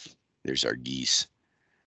rough. There's our geese.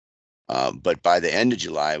 But by the end of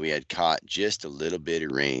July, we had caught just a little bit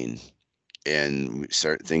of rain, and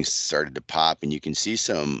things started to pop. And you can see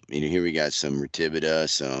some, here we got some retivida,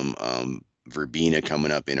 some verbena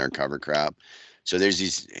coming up in our cover crop. So there's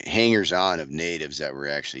these hangers on of natives that were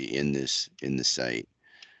actually in the site.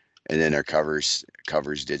 And then our covers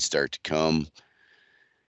did start to come.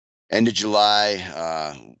 End of July,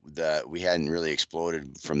 we hadn't really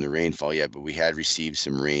exploded from the rainfall yet, but we had received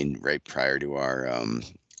some rain right prior to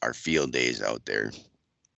our field days out there.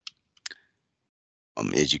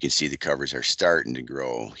 As you can see, the covers are starting to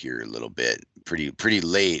grow here a little bit, pretty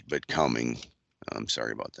late, but coming. I'm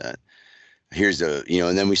sorry about that. Here's the,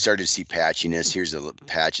 and then we started to see patchiness. Here's the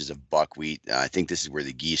patches of buckwheat. I think this is where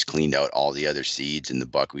the geese cleaned out all the other seeds, and the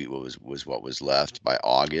buckwheat was what was left by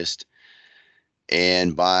August.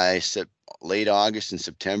 And by late August and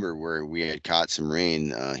September, where we had caught some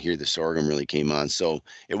rain, here the sorghum really came on. So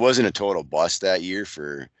it wasn't a total bust that year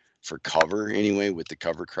for cover anyway with the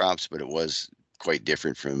cover crops, but it was quite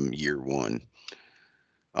different from year one.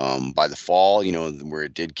 By the fall, where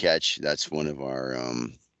it did catch, that's one of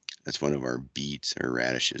our beets or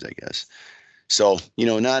radishes, I guess. So,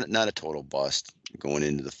 not a total bust going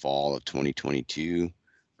into the fall of 2022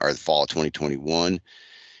 or the fall of 2021.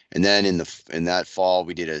 And then in that fall,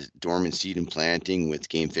 we did a dormant seed and planting with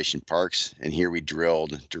Game Fish and Parks. And here we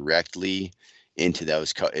drilled directly into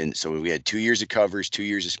those. And so we had 2 years of covers, 2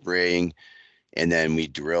 years of spraying, and then we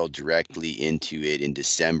drilled directly into it in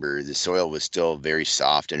December. The soil was still very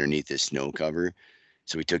soft underneath this snow cover.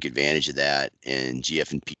 So we took advantage of that, and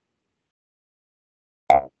GF&P.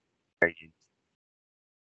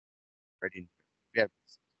 Yeah.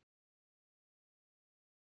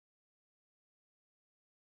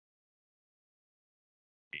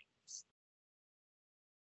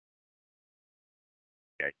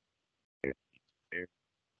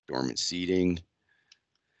 Dormant seeding.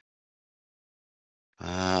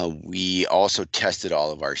 We also tested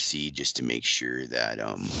all of our seed just to make sure that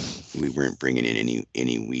we weren't bringing in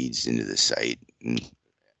any weeds into the site. And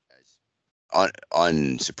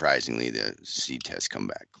unsurprisingly, the seed tests come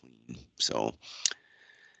back clean. So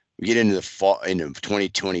we get into the fall, into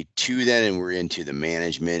 2022 then, and we're into the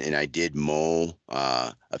management. And I did mow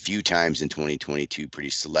a few times in 2022 pretty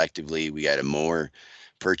selectively. We got a mower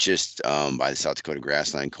purchased by the South Dakota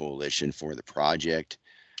Grassland Coalition for the project.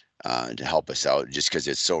 To help us out, just because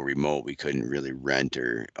it's so remote, we couldn't really rent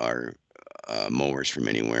our mowers from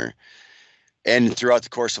anywhere. And throughout the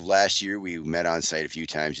course of last year, we met on site a few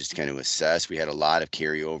times just to kind of assess. We had a lot of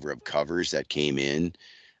carryover of covers that came in,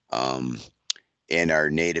 and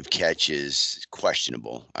our native catch is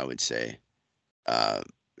questionable, I would say.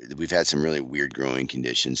 We've had some really weird growing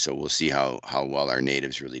conditions, so we'll see how well our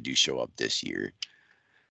natives really do show up this year.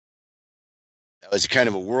 That was kind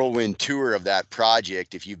of a whirlwind tour of that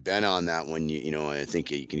project. If you've been on that one, I think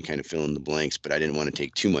you can kind of fill in the blanks, but I didn't want to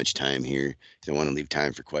take too much time here. I want to leave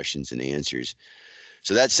time for questions and answers.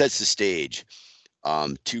 So that sets the stage.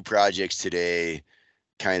 2 projects today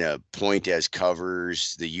kind of point as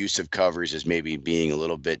covers. The use of covers is maybe being a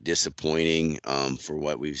little bit disappointing for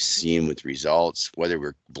what we've seen with results. Whether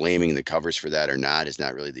we're blaming the covers for that or not is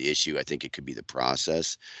not really the issue. I think it could be the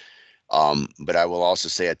process. But I will also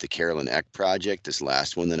say at the Carolyn Eck project, this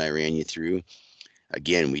last one that I ran you through,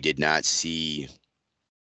 again, we did not see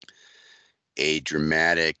a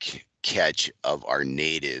dramatic catch of our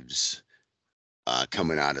natives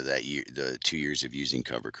coming out of that year, the 2 years of using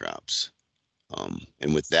cover crops.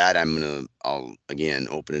 And with that, I'll again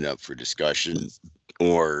open it up for discussion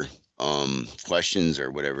or questions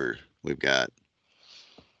or whatever we've got.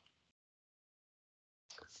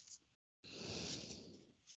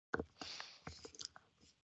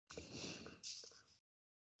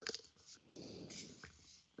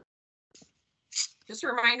 Just a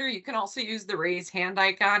reminder, you can also use the raise hand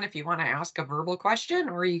icon if you want to ask a verbal question,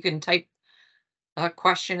 or you can type a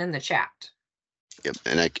question in the chat. Yep,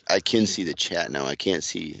 and I can see the chat now. I can't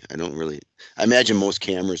see. I imagine most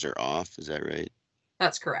cameras are off. Is that right?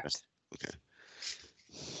 That's correct. Okay.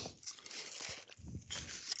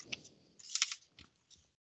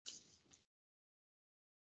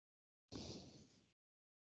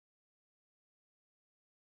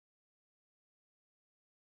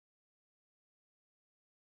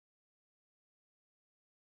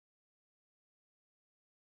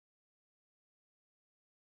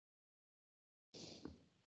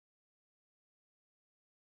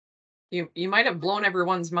 You might have blown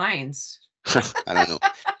everyone's minds. I don't know.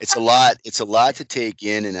 It's a lot to take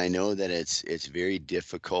in, and I know that it's very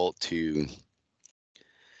difficult to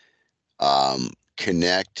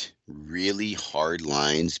connect really hard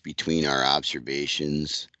lines between our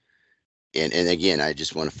observations. And again, I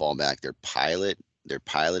just want to fall back. They're pilot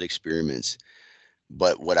experiments.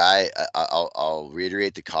 But what I'll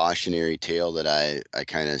reiterate the cautionary tale that I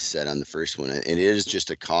kind of said on the first one. And it is just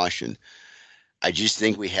a caution. I just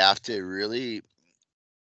think we have to really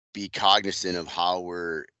be cognizant of how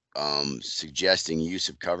we're suggesting use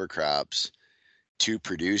of cover crops to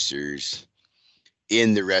producers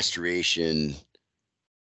in the restoration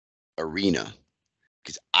arena,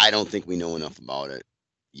 because I don't think we know enough about it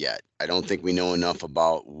yet. I don't think we know enough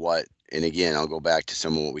about and again, I'll go back to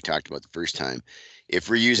some of what we talked about the first time. If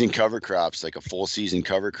we're using cover crops like a full season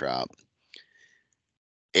cover crop,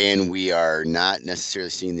 And we are not necessarily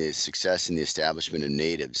seeing the success in the establishment of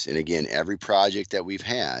natives. And again, every project that we've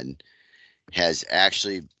had has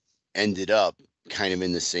actually ended up kind of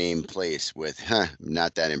in the same place with,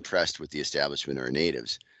 not that impressed with the establishment of our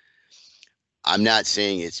natives. I'm not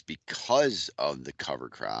saying it's because of the cover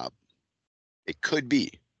crop. It could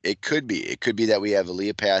be. It could be. It could be that we have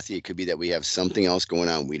allelopathy. It could be that we have something else going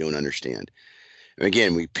on we don't understand. And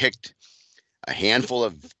again, we picked a handful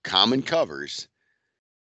of common covers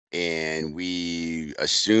and we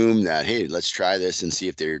assume that, hey, let's try this and see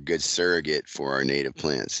if they're a good surrogate for our native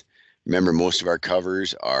plants. Remember, most of our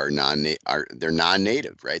covers are they're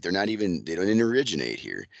non-native, right? They don't even originate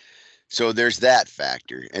here. So there's that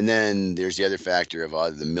factor. And then there's the other factor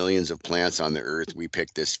of the millions of plants on the earth, we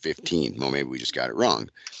picked this 15. Well, maybe we just got it wrong.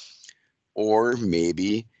 Or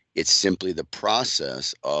maybe it's simply the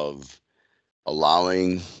process of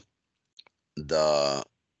allowing the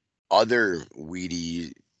other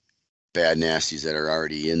weedy bad nasties that are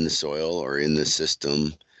already in the soil or in the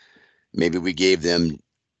system. Maybe we gave them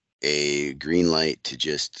a green light to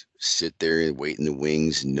just sit there and wait in the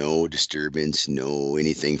wings, no disturbance, no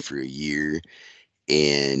anything for a year,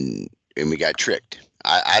 and we got tricked.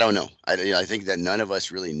 I don't know. I think that none of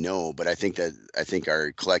us really know, but I think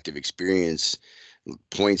our collective experience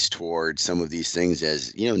points towards some of these things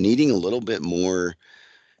as, needing a little bit more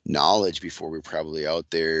knowledge before we're probably out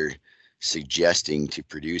there suggesting to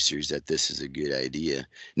producers that this is a good idea.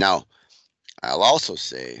 Now, I'll also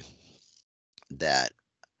say that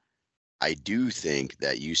I do think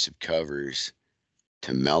that use of covers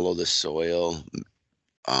to mellow the soil,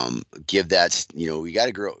 give that, we got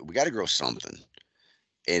to grow something.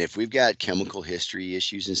 And if we've got chemical history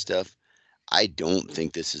issues and stuff, I don't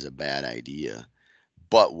think this is a bad idea.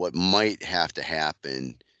 But what might have to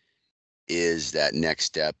happen is that next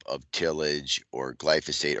step of tillage or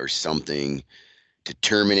glyphosate or something to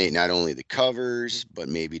terminate not only the covers, but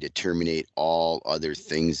maybe to terminate all other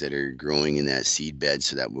things that are growing in that seed bed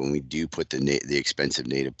so that when we do put the expensive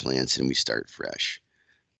native plants in, we start fresh.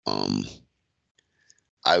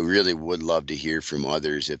 I really would love to hear from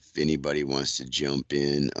others if anybody wants to jump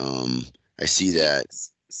in. I see that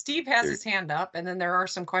Steve has his hand up, and then there are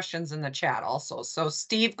some questions in the chat also. So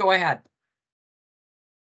Steve, go ahead.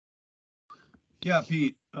 Yeah,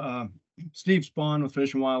 Pete. Steve Spawn with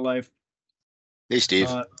Fish and Wildlife. Hey, Steve.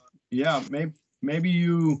 Yeah, maybe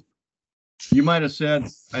you might have said,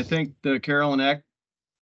 I think the Carolyn Eck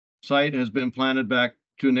site has been planted back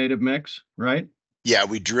to a native mix, right? Yeah,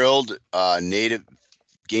 we drilled native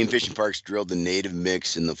game fishing parks drilled the native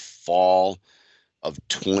mix in the fall of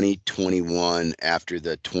 2021 after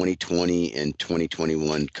the 2020 and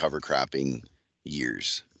 2021 cover cropping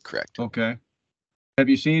years. Correct. Okay. Have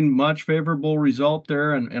you seen much favorable result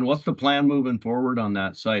there? And what's the plan moving forward on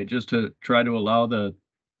that site, just to try to allow the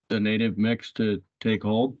native mix to take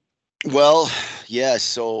hold? Well, yeah.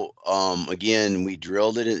 So again, we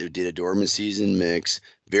drilled it. Did a dormant season mix.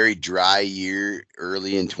 Very dry year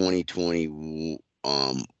early in 2021,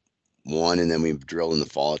 and then we drilled in the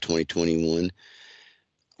fall of 2021.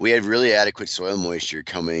 We had really adequate soil moisture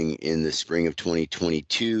coming in the spring of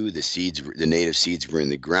 2022. The native seeds were in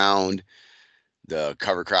the ground. The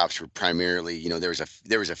cover crops were primarily, there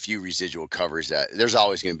was a few residual covers that there's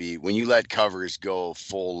always going to be. When you let covers go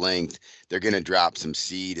full length, they're going to drop some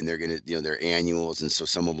seed, and they're going to, they're annuals, and so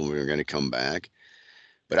some of them are going to come back.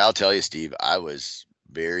 But I'll tell you, Steve, I was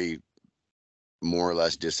very more or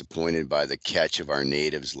less disappointed by the catch of our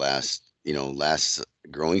natives last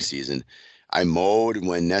growing season. I mowed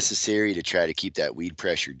when necessary to try to keep that weed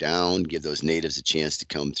pressure down, give those natives a chance to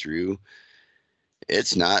come through.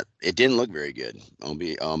 It didn't look very good. I'll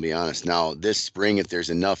be honest. Now this spring, if there's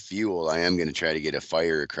enough fuel, I am going to try to get a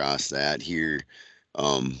fire across that here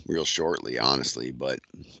real shortly, honestly. But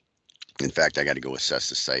in fact, I got to go assess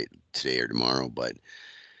the site today or tomorrow, but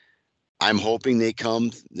I'm hoping they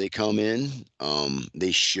come in.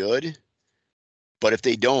 They should, but if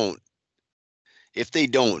they don't,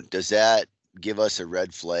 does that give us a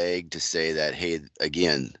red flag to say that, hey,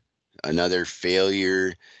 again, another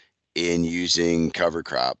failure in using cover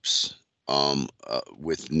crops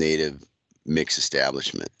with native mix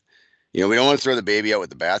establishment? We don't want to throw the baby out with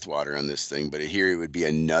the bathwater on this thing, but here it would be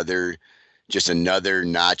another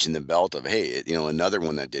notch in the belt of, hey, another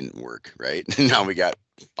one that didn't work, right? Now we got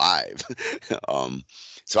 5.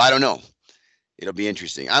 So I don't know. It'll be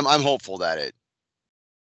interesting. I'm hopeful that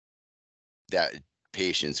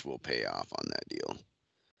patience will pay off on that deal.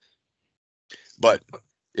 But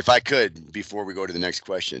if I could, before we go to the next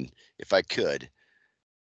question, the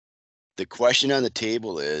question on the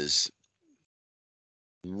table is,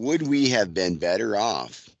 would we have been better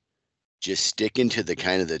off just sticking to the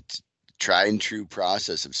kind of the tried and true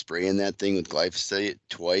process of spraying that thing with glyphosate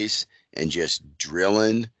twice and just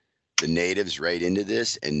drilling the natives right into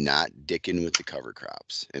this and not dicking with the cover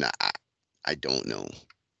crops. And I don't know,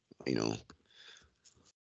 you know.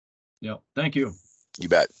 Yeah, thank you. You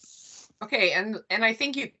bet. Okay, and I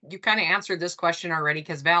think you kind of answered this question already,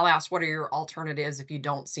 because Val asked, what are your alternatives if you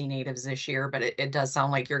don't see natives this year? But it does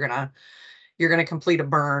sound like you're gonna complete a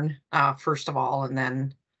burn first of all, and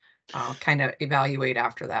then kind of evaluate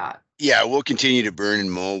after that. Yeah, we'll continue to burn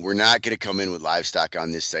and mow. We're not going to come in with livestock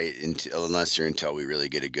on this site until we really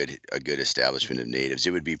get a good establishment of natives.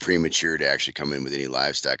 It would be premature to actually come in with any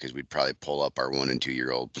livestock, because we'd probably pull up our 1 and 2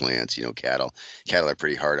 year old plants. You know, cattle are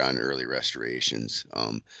pretty hard on early restorations.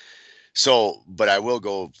 But I will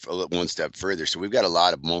go one step further. So we've got a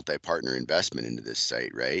lot of multi-partner investment into this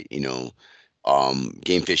site, right? You know,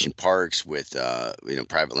 game fishing parks with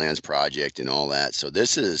private lands project and all that. So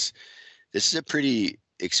this is a pretty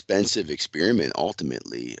expensive experiment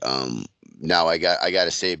ultimately. Now I got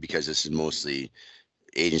to say, because this is mostly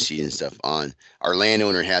agency and stuff on, our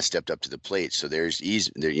landowner has stepped up to the plate. So there's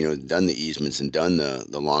done the easements and done the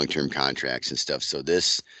long-term contracts and stuff. So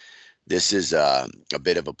this is a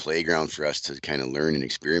bit of a playground for us to kind of learn and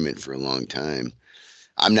experiment for a long time.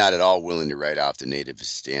 I'm not at all willing to write off the native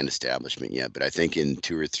stand establishment yet, but I think in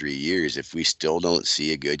 2 or 3 years, if we still don't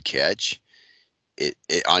see a good catch it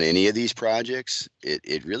on any of these projects,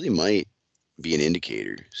 it really might be an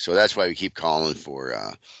indicator. So that's why we keep calling for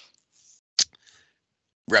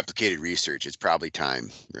replicated research. It's probably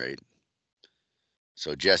time, right?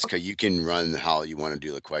 So Jessica, you can run how you want to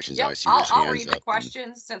do the questions. Yep, I see there's I'll hands read the up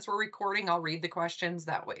questions. Since we're recording, I'll read the questions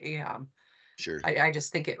that way. Sure. I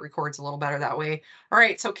just think it records a little better that way. All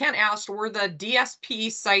right, so Ken asked, were the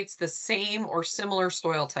DSP sites the same or similar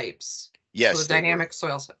soil types? Yes, so the dynamic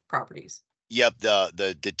soil properties. Yep,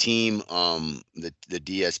 the team, the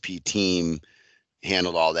DSP team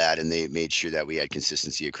handled all that, and they made sure that we had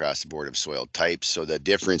consistency across the board of soil types. So the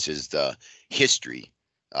difference is the history,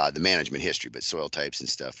 the management history, but soil types and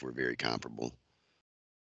stuff were very comparable.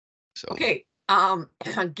 So okay,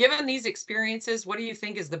 given these experiences, what do you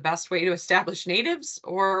think is the best way to establish natives,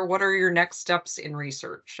 or what are your next steps in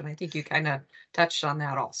research? And I think you kind of touched on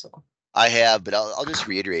that also. I have, but I'll just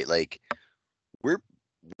reiterate, like, we're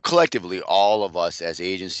collectively, all of us as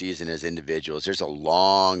agencies and as individuals, there's a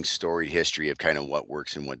long storied history of kind of what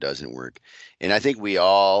works and what doesn't work. And I think we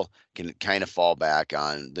all can kind of fall back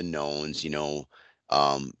on the knowns,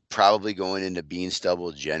 probably going into bean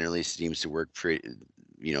stubble generally seems to work pretty,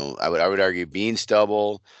 I would argue bean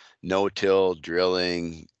stubble, no-till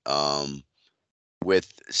drilling,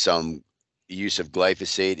 with some use of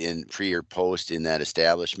glyphosate in pre or post in that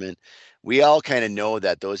establishment. We all kind of know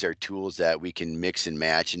that those are tools that we can mix and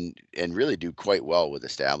match and really do quite well with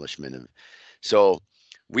establishment. So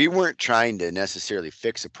we weren't trying to necessarily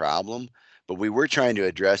fix a problem, but we were trying to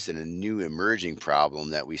address a new emerging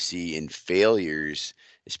problem that we see in failures,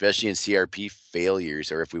 especially in CRP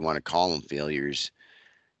failures, or if we want to call them failures,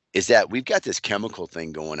 is that we've got this chemical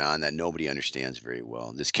thing going on that nobody understands very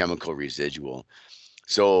well, this chemical residual.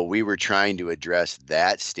 So we were trying to address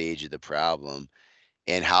that stage of the problem.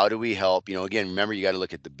 And how do we help? Again, remember, you got to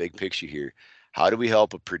look at the big picture here. How do we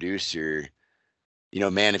help a producer?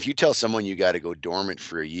 Man, if you tell someone you got to go dormant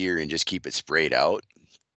for a year and just keep it sprayed out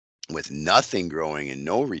with nothing growing and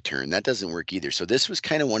no return, that doesn't work either. So this was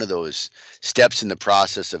kind of one of those steps in the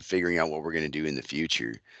process of figuring out what we're going to do in the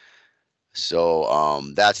future. So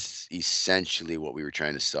that's essentially what we were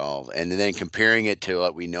trying to solve. And then comparing it to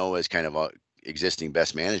what we know as kind of existing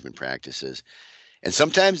best management practices. And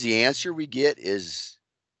sometimes the answer we get is,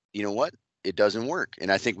 you know what, it doesn't work.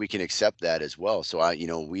 And I think we can accept that as well. So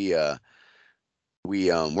we're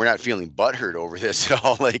not feeling butthurt over this at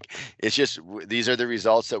all. Like, it's just, these are the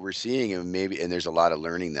results that we're seeing, and there's a lot of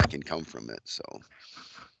learning that can come from it. So.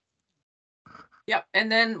 Yep.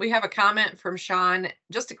 And then we have a comment from Sean.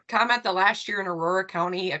 Just to comment that last year in Aurora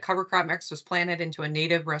County, a cover crop mix was planted into a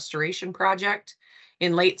native restoration project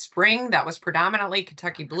in late spring that was predominantly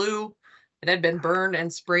Kentucky blue. It had been burned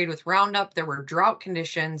and sprayed with Roundup. There were drought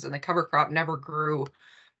conditions, and the cover crop never grew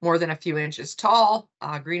more than a few inches tall.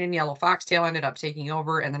 Green and yellow foxtail ended up taking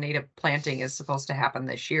over, and the native planting is supposed to happen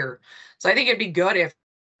this year. So I think it'd be good if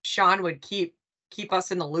Sean would keep us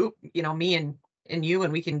in the loop, me and you,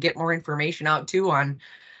 and we can get more information out too on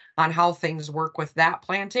how things work with that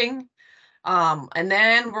planting. And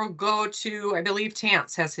then we'll go to, I believe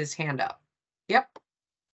Tance has his hand up. Yep.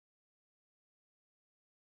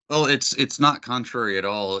 Well, it's not contrary at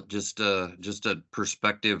all. Just a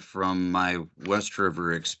perspective from my West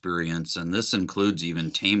River experience, and this includes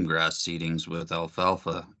even tame grass seedings with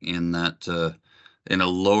alfalfa. In that, in a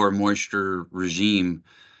lower moisture regime,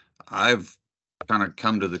 I've kind of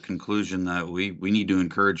come to the conclusion that we need to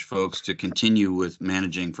encourage folks to continue with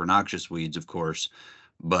managing for noxious weeds, of course,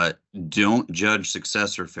 but don't judge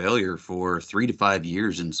success or failure for 3 to 5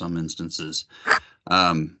 years in some instances.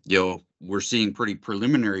 We're seeing pretty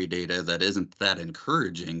preliminary data that isn't that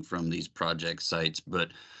encouraging from these project sites,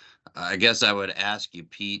 but I guess I would ask you,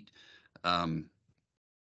 Pete, um,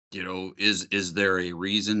 is there a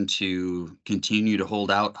reason to continue to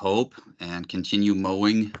hold out hope and continue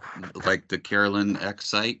mowing like the Carolyn X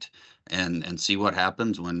site and see what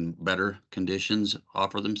happens when better conditions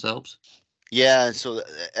offer themselves? Yeah, so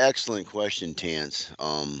excellent question, Tance.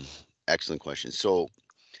 Excellent question. So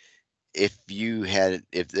if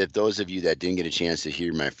those of you that didn't get a chance to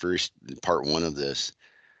hear my first part one of this,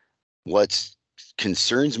 what's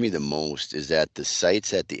concerns me the most is that the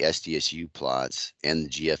sites at the SDSU plots and the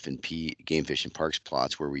GF&P Game Fish and Parks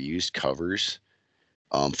plots where we used covers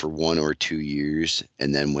for 1 or 2 years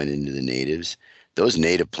and then went into the natives, those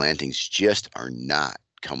native plantings just are not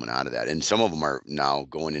coming out of that. And some of them are now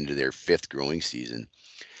going into their 5th growing season.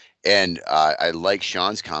 And I like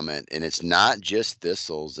Sean's comment, and it's not just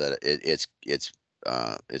thistles that it's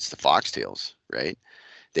the foxtails, right?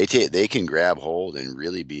 They can grab hold and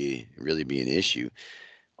really be an issue.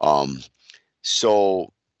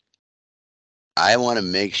 So I want to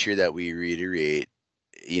make sure that we reiterate,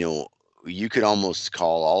 you could almost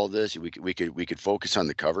call all of this. We could focus on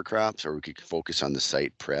the cover crops, or we could focus on the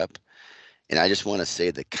site prep. And I just want to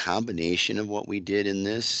say the combination of what we did in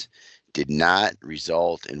this did not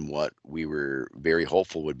result in what we were very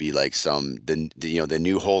hopeful would be like the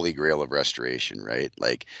new holy grail of restoration, right?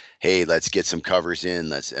 Like, hey, let's get some covers in,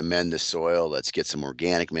 let's amend the soil, let's get some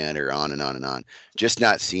organic matter, on and on and on. Just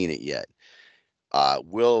not seeing it yet.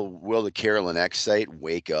 Will the Carolyn X site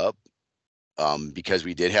wake up? Because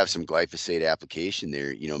we did have some glyphosate application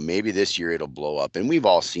there, maybe this year it'll blow up. And we've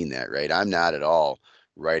all seen that, right? I'm not at all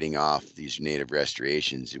writing off these native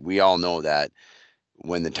restorations. We all know that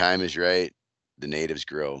when the time is right, the natives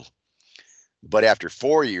grow. But after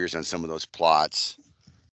 4 years on some of those plots,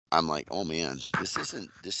 I'm like, oh man, this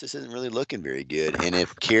isn't really looking very good. And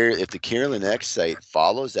if the Carolyn X site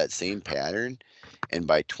follows that same pattern, and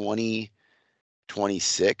by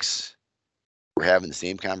 2026 we're having the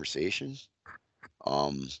same conversation,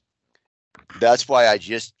 that's why I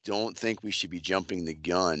just don't think we should be jumping the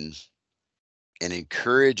gun and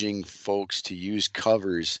encouraging folks to use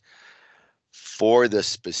covers for the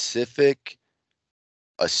specific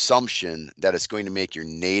assumption that it's going to make your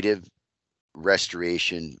native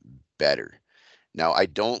restoration better. Now, I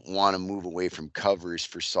don't want to move away from covers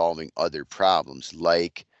for solving other problems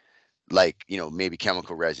like maybe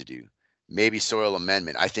chemical residue, maybe soil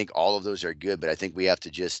amendment. I think all of those are good, but I think we have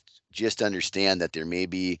to just understand that there may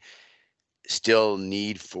be still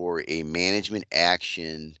need for a management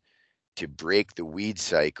action to break the weed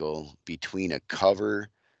cycle between a cover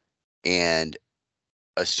and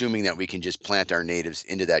assuming that we can just plant our natives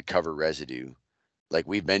into that cover residue like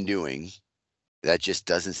we've been doing. That just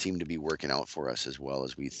doesn't seem to be working out for us as well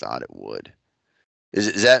as we thought it would.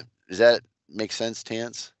 Does that make sense,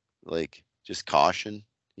 Tance? Like, just caution,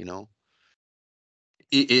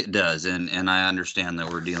 It does, and I understand that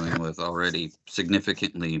we're dealing with already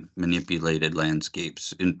significantly manipulated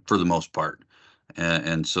landscapes for the most part,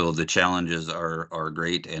 and so the challenges are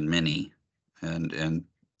great and many, and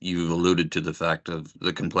you alluded to the fact of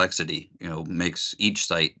the complexity, makes each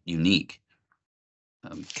site unique.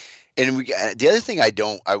 And the other thing I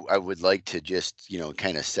would like to just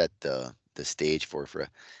kind of set the stage for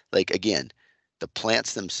like, again, the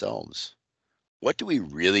plants themselves. What do we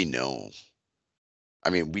really know? I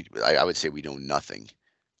mean, I would say we know nothing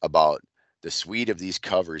about the suite of these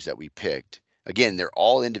covers that we picked. Again, they're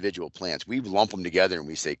all individual plants. We lump them together and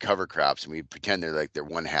we say cover crops, and we pretend they're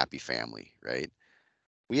one happy family, right?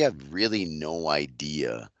 We have really no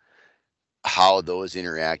idea how those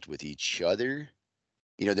interact with each other.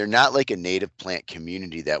 They're not like a native plant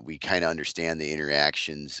community that we kind of understand the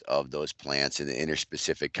interactions of those plants and the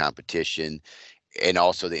interspecific competition, and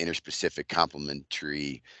also the interspecific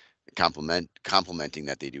complementing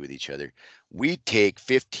that they do with each other. We take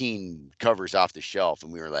 15 covers off the shelf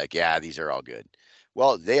and we were like, yeah, these are all good.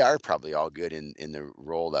 Well, they are probably all good in the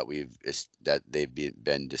role that they've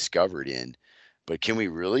been discovered in, but can we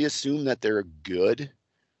really assume that they're good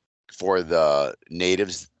for the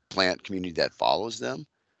natives plant community that follows them?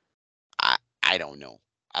 I don't know.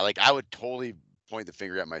 I would totally point the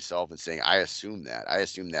finger at myself and saying, I assume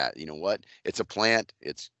that, you know what? It's a plant.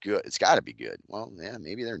 It's good. It's got to be good. Well, yeah,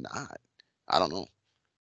 maybe they're not. I don't know.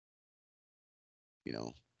 You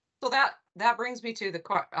know, So that brings me to the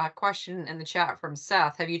question in the chat from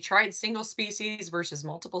Seth. Have you tried single species versus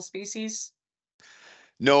multiple species?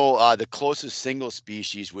 no, the closest single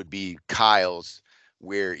species would be Kyle's,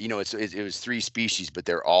 where, you know, it was 3 species, but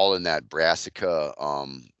they're all in that brassica.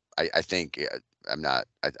 I think I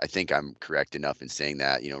think I'm correct enough in saying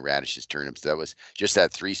that, you know, radishes, turnips, that was just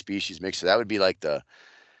that 3 species mix. So that would be like the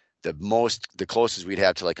closest we'd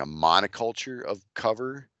have to like a monoculture of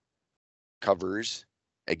covers.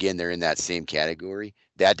 Again, they're in that same category.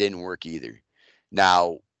 That didn't work either.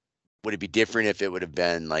 Now, would it be different if it would have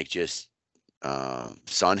been like just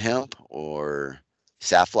sun hemp or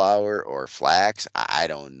safflower or flax? I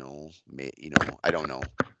don't know. You know, I don't know.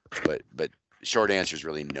 But short answer is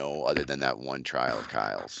really no, other than that one trial of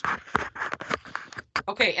Kyle's.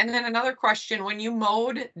 Okay, and then another question: when you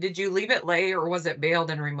mowed, did you leave it lay or was it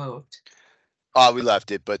baled and removed? We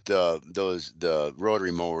left it, but the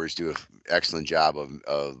rotary mowers do an excellent job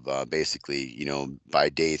of basically, you know, by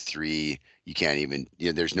day 3, you can't even, you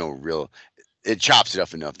know, there's no real, it chops it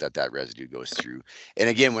up enough that residue goes through. And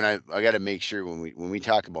again, when I got to make sure when we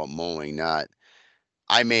talk about mowing, I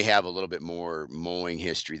may have a little bit more mowing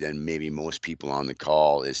history than maybe most people on the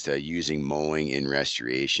call is to using mowing in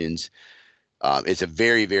restorations. It's a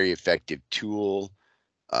very, very effective tool,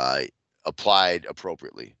 applied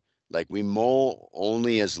appropriately. Like we mow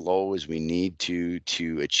only as low as we need to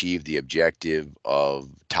achieve the objective of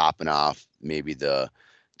topping off maybe the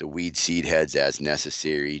weed seed heads as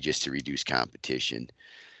necessary just to reduce competition.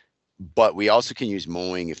 But we also can use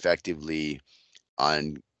mowing effectively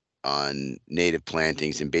on native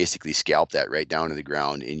plantings and basically scalp that right down to the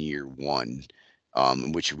ground in year 1,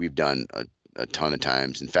 which we've done a ton of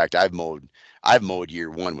times. In fact, I've mowed year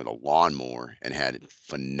 1 with a lawnmower and had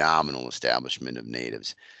phenomenal establishment of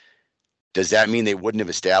natives. Does that mean they wouldn't have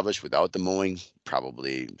established without the mowing?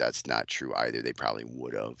 Probably that's not true either. They probably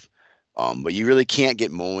would have. But you really can't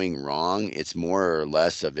get mowing wrong. It's more or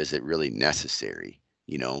less of, is it really necessary?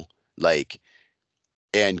 You know, like,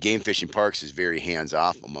 and Game Fish and Parks is very hands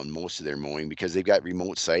off on most of their mowing because they've got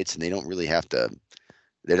remote sites and they don't really have to,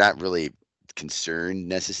 they're not really concerned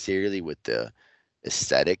necessarily with the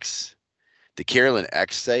aesthetics. The Carolyn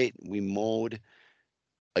X site we mowed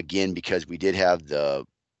again because we did have the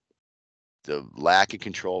lack of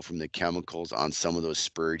control from the chemicals on some of those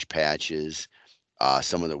spurge patches,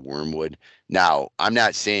 some of the wormwood. Now, I'm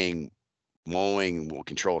not saying mowing will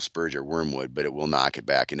control spurge or wormwood, but it will knock it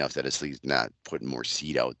back enough that it's at least not putting more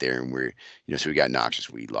seed out there. And we're, you know, so we got noxious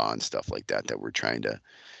weed law and stuff like that we're trying to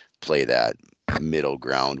play that middle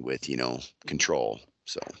ground with, you know, control.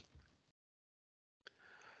 So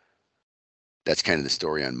that's kind of the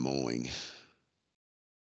story on mowing.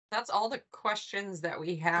 That's all the questions that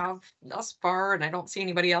we have thus far, and I don't see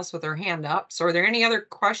anybody else with their hand up. So are there any other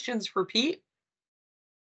questions for Pete?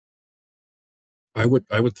 I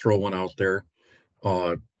would throw one out there.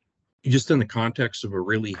 Just in the context of a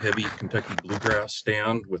really heavy Kentucky bluegrass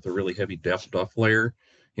stand with a really heavy duff layer,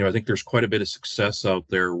 you know, I think there's quite a bit of success out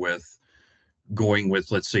there with going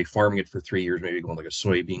with, let's say, farming it for 3 years, maybe going like a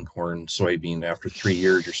soybean. After 3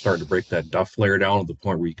 years, you're starting to break that duff layer down to the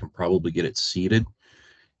point where you can probably get it seeded.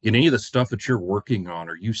 In any of the stuff that you're working on,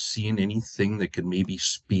 are you seeing anything that could maybe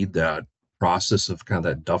speed that process of kind of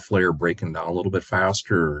that duff layer breaking down a little bit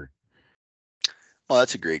faster? Well,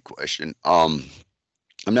 that's a great question. I'm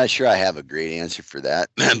not sure I have a great answer for that,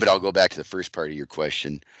 but I'll go back to the first part of your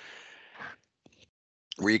question.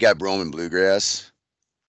 Where you got brome and bluegrass,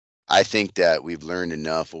 I think that we've learned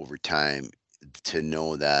enough over time to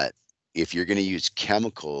know that if you're going to use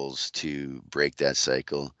chemicals to break that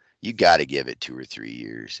cycle, you got to give it 2 or 3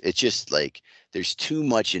 years. It's just like there's too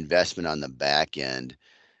much investment on the back end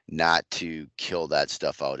not to kill that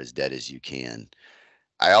stuff out as dead as you can.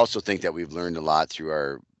 I also think that we've learned a lot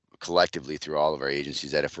collectively through all of our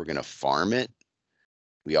agencies, that if we're going to farm it,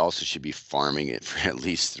 we also should be farming it for at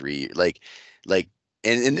least 3 years.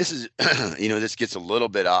 And this is, you know, this gets a little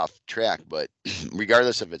bit off track, but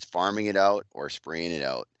regardless if it's farming it out or spraying it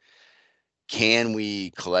out, can we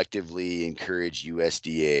collectively encourage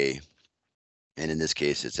USDA, and in this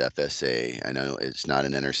case it's FSA, I know it's not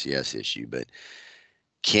an NRCS issue, but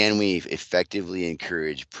can we effectively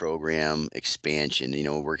encourage program expansion? You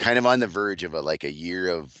know, we're kind of on the verge of a year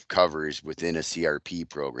of covers within a CRP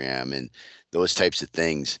program and those types of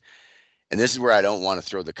things. And this is where I don't want to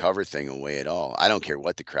throw the cover thing away at all. I don't care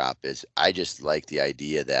what the crop is. I just like the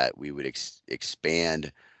idea that we would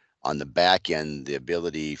expand on the back end the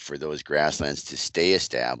ability for those grasslands to stay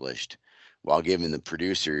established while giving the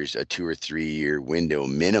producers a 2 or 3 year window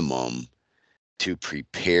minimum to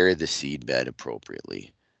prepare the seed bed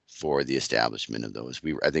appropriately for the establishment of those.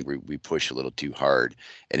 I think we push a little too hard,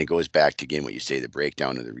 and it goes back to, again, what you say, the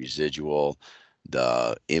breakdown of the residual,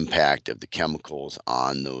 the impact of the chemicals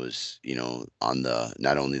on those, on the,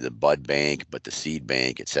 not only the bud bank, but the seed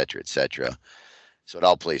bank, et cetera, et cetera. So it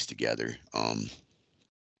all plays together.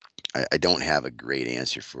 I don't have a great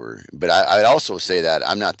answer but I'd also say that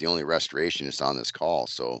I'm not the only restorationist on this call.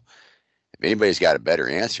 So if anybody's got a better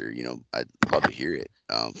answer, I'd love to hear it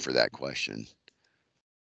for that question.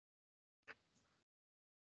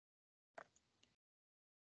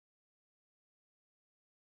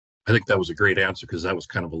 I think that was a great answer because that was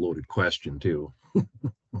kind of a loaded question too.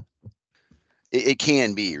 It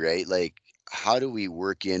can be, right? Like, how do we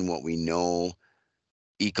work in what we know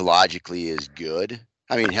ecologically is good?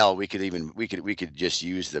 I mean, hell, we could just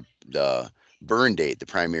use the burn date, the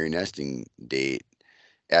primary nesting date,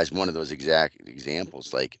 as one of those exact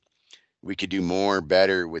examples. Like, we could do more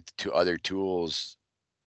better with other tools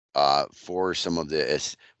for some of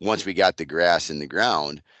this. Once we got the grass in the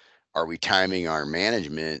ground, are we timing our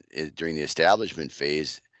management during the establishment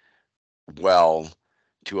phase well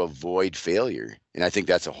to avoid failure? And I think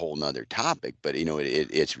that's a whole nother topic, but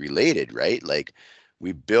it's related, right? Like,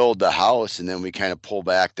 we build the house and then we kind of pull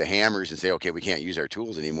back the hammers and say, okay, we can't use our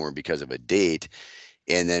tools anymore because of a date.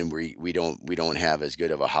 And then we don't have as good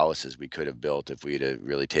of a house as we could have built if we'd have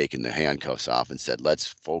really taken the handcuffs off and said, let's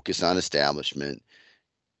focus on establishment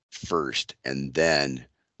first, and then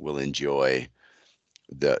we'll enjoy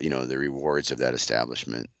the rewards of that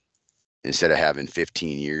establishment, instead of having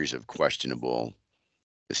 15 years of questionable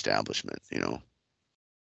establishment.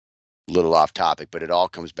 Little off topic, but it all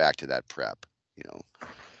comes back to that prep.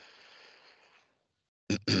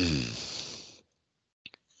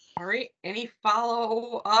 All right. Any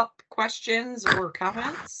follow-up questions or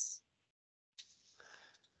comments?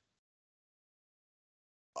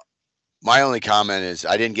 My only comment is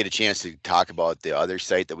I didn't get a chance to talk about the other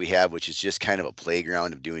site that we have, which is just kind of a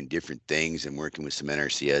playground of doing different things and working with some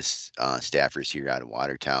NRCS staffers here out of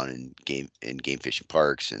Watertown and game fishing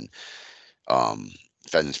parks and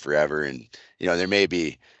Pheasants Forever. And there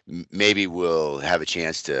maybe we'll have a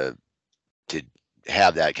chance to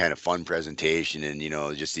have that kind of fun presentation and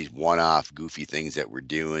just these one-off goofy things that we're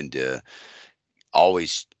doing to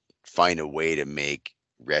always find a way to make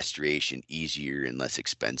restoration easier and less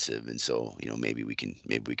expensive. And so maybe we can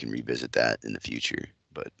revisit that in the future.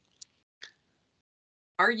 But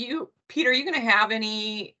Pete, are you going to have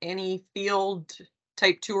any field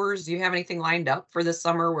type tours? Do you have anything lined up for this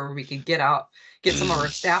summer where we could get some of our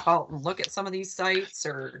staff out and look at some of these sites,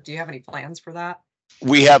 or do you have any plans for that?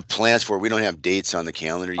 We have plans for it. We don't have dates on the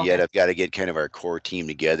calendar Okay. yet. I've got to get kind of our core team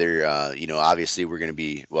together. Obviously we're going to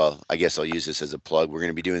be, I guess I'll use this as a plug. We're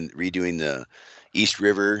going to be redoing the East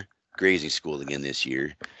River Grazing School again this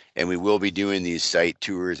year. And we will be doing these site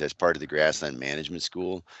tours as part of the Grassland Management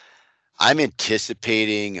School. I'm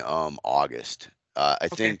anticipating August. I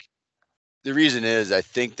think the reason is I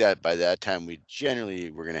think that by that time we're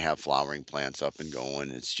going to have flowering plants up and going.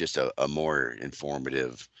 It's just a more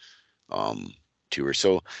informative tour.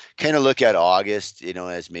 So kind of look at August,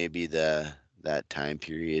 as maybe that time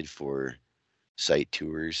period for site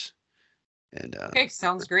tours. And okay,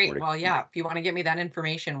 sounds great. Well, yeah, if you want to get me that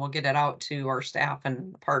information, we'll get it out to our staff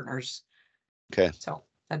and partners. Okay. So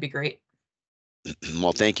that'd be great.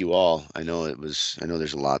 Well, thank you all. I know there's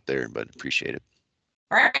a lot there, but appreciate it.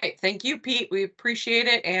 All right. Thank you, Pete. We appreciate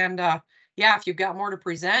it. And yeah, if you've got more to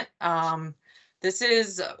present, this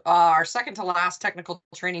is our second to last technical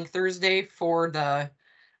training Thursday for the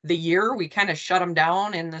year. We kind of shut them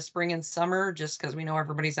down in the spring and summer just because we know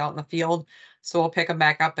everybody's out in the field. So we'll pick them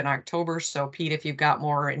back up in October. So Pete, if you've got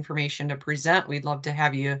more information to present, we'd love to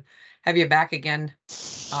have you back again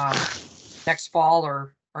next fall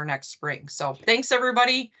or next spring. So thanks,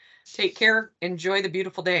 everybody. Take care. Enjoy the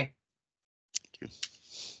beautiful day. Thank you.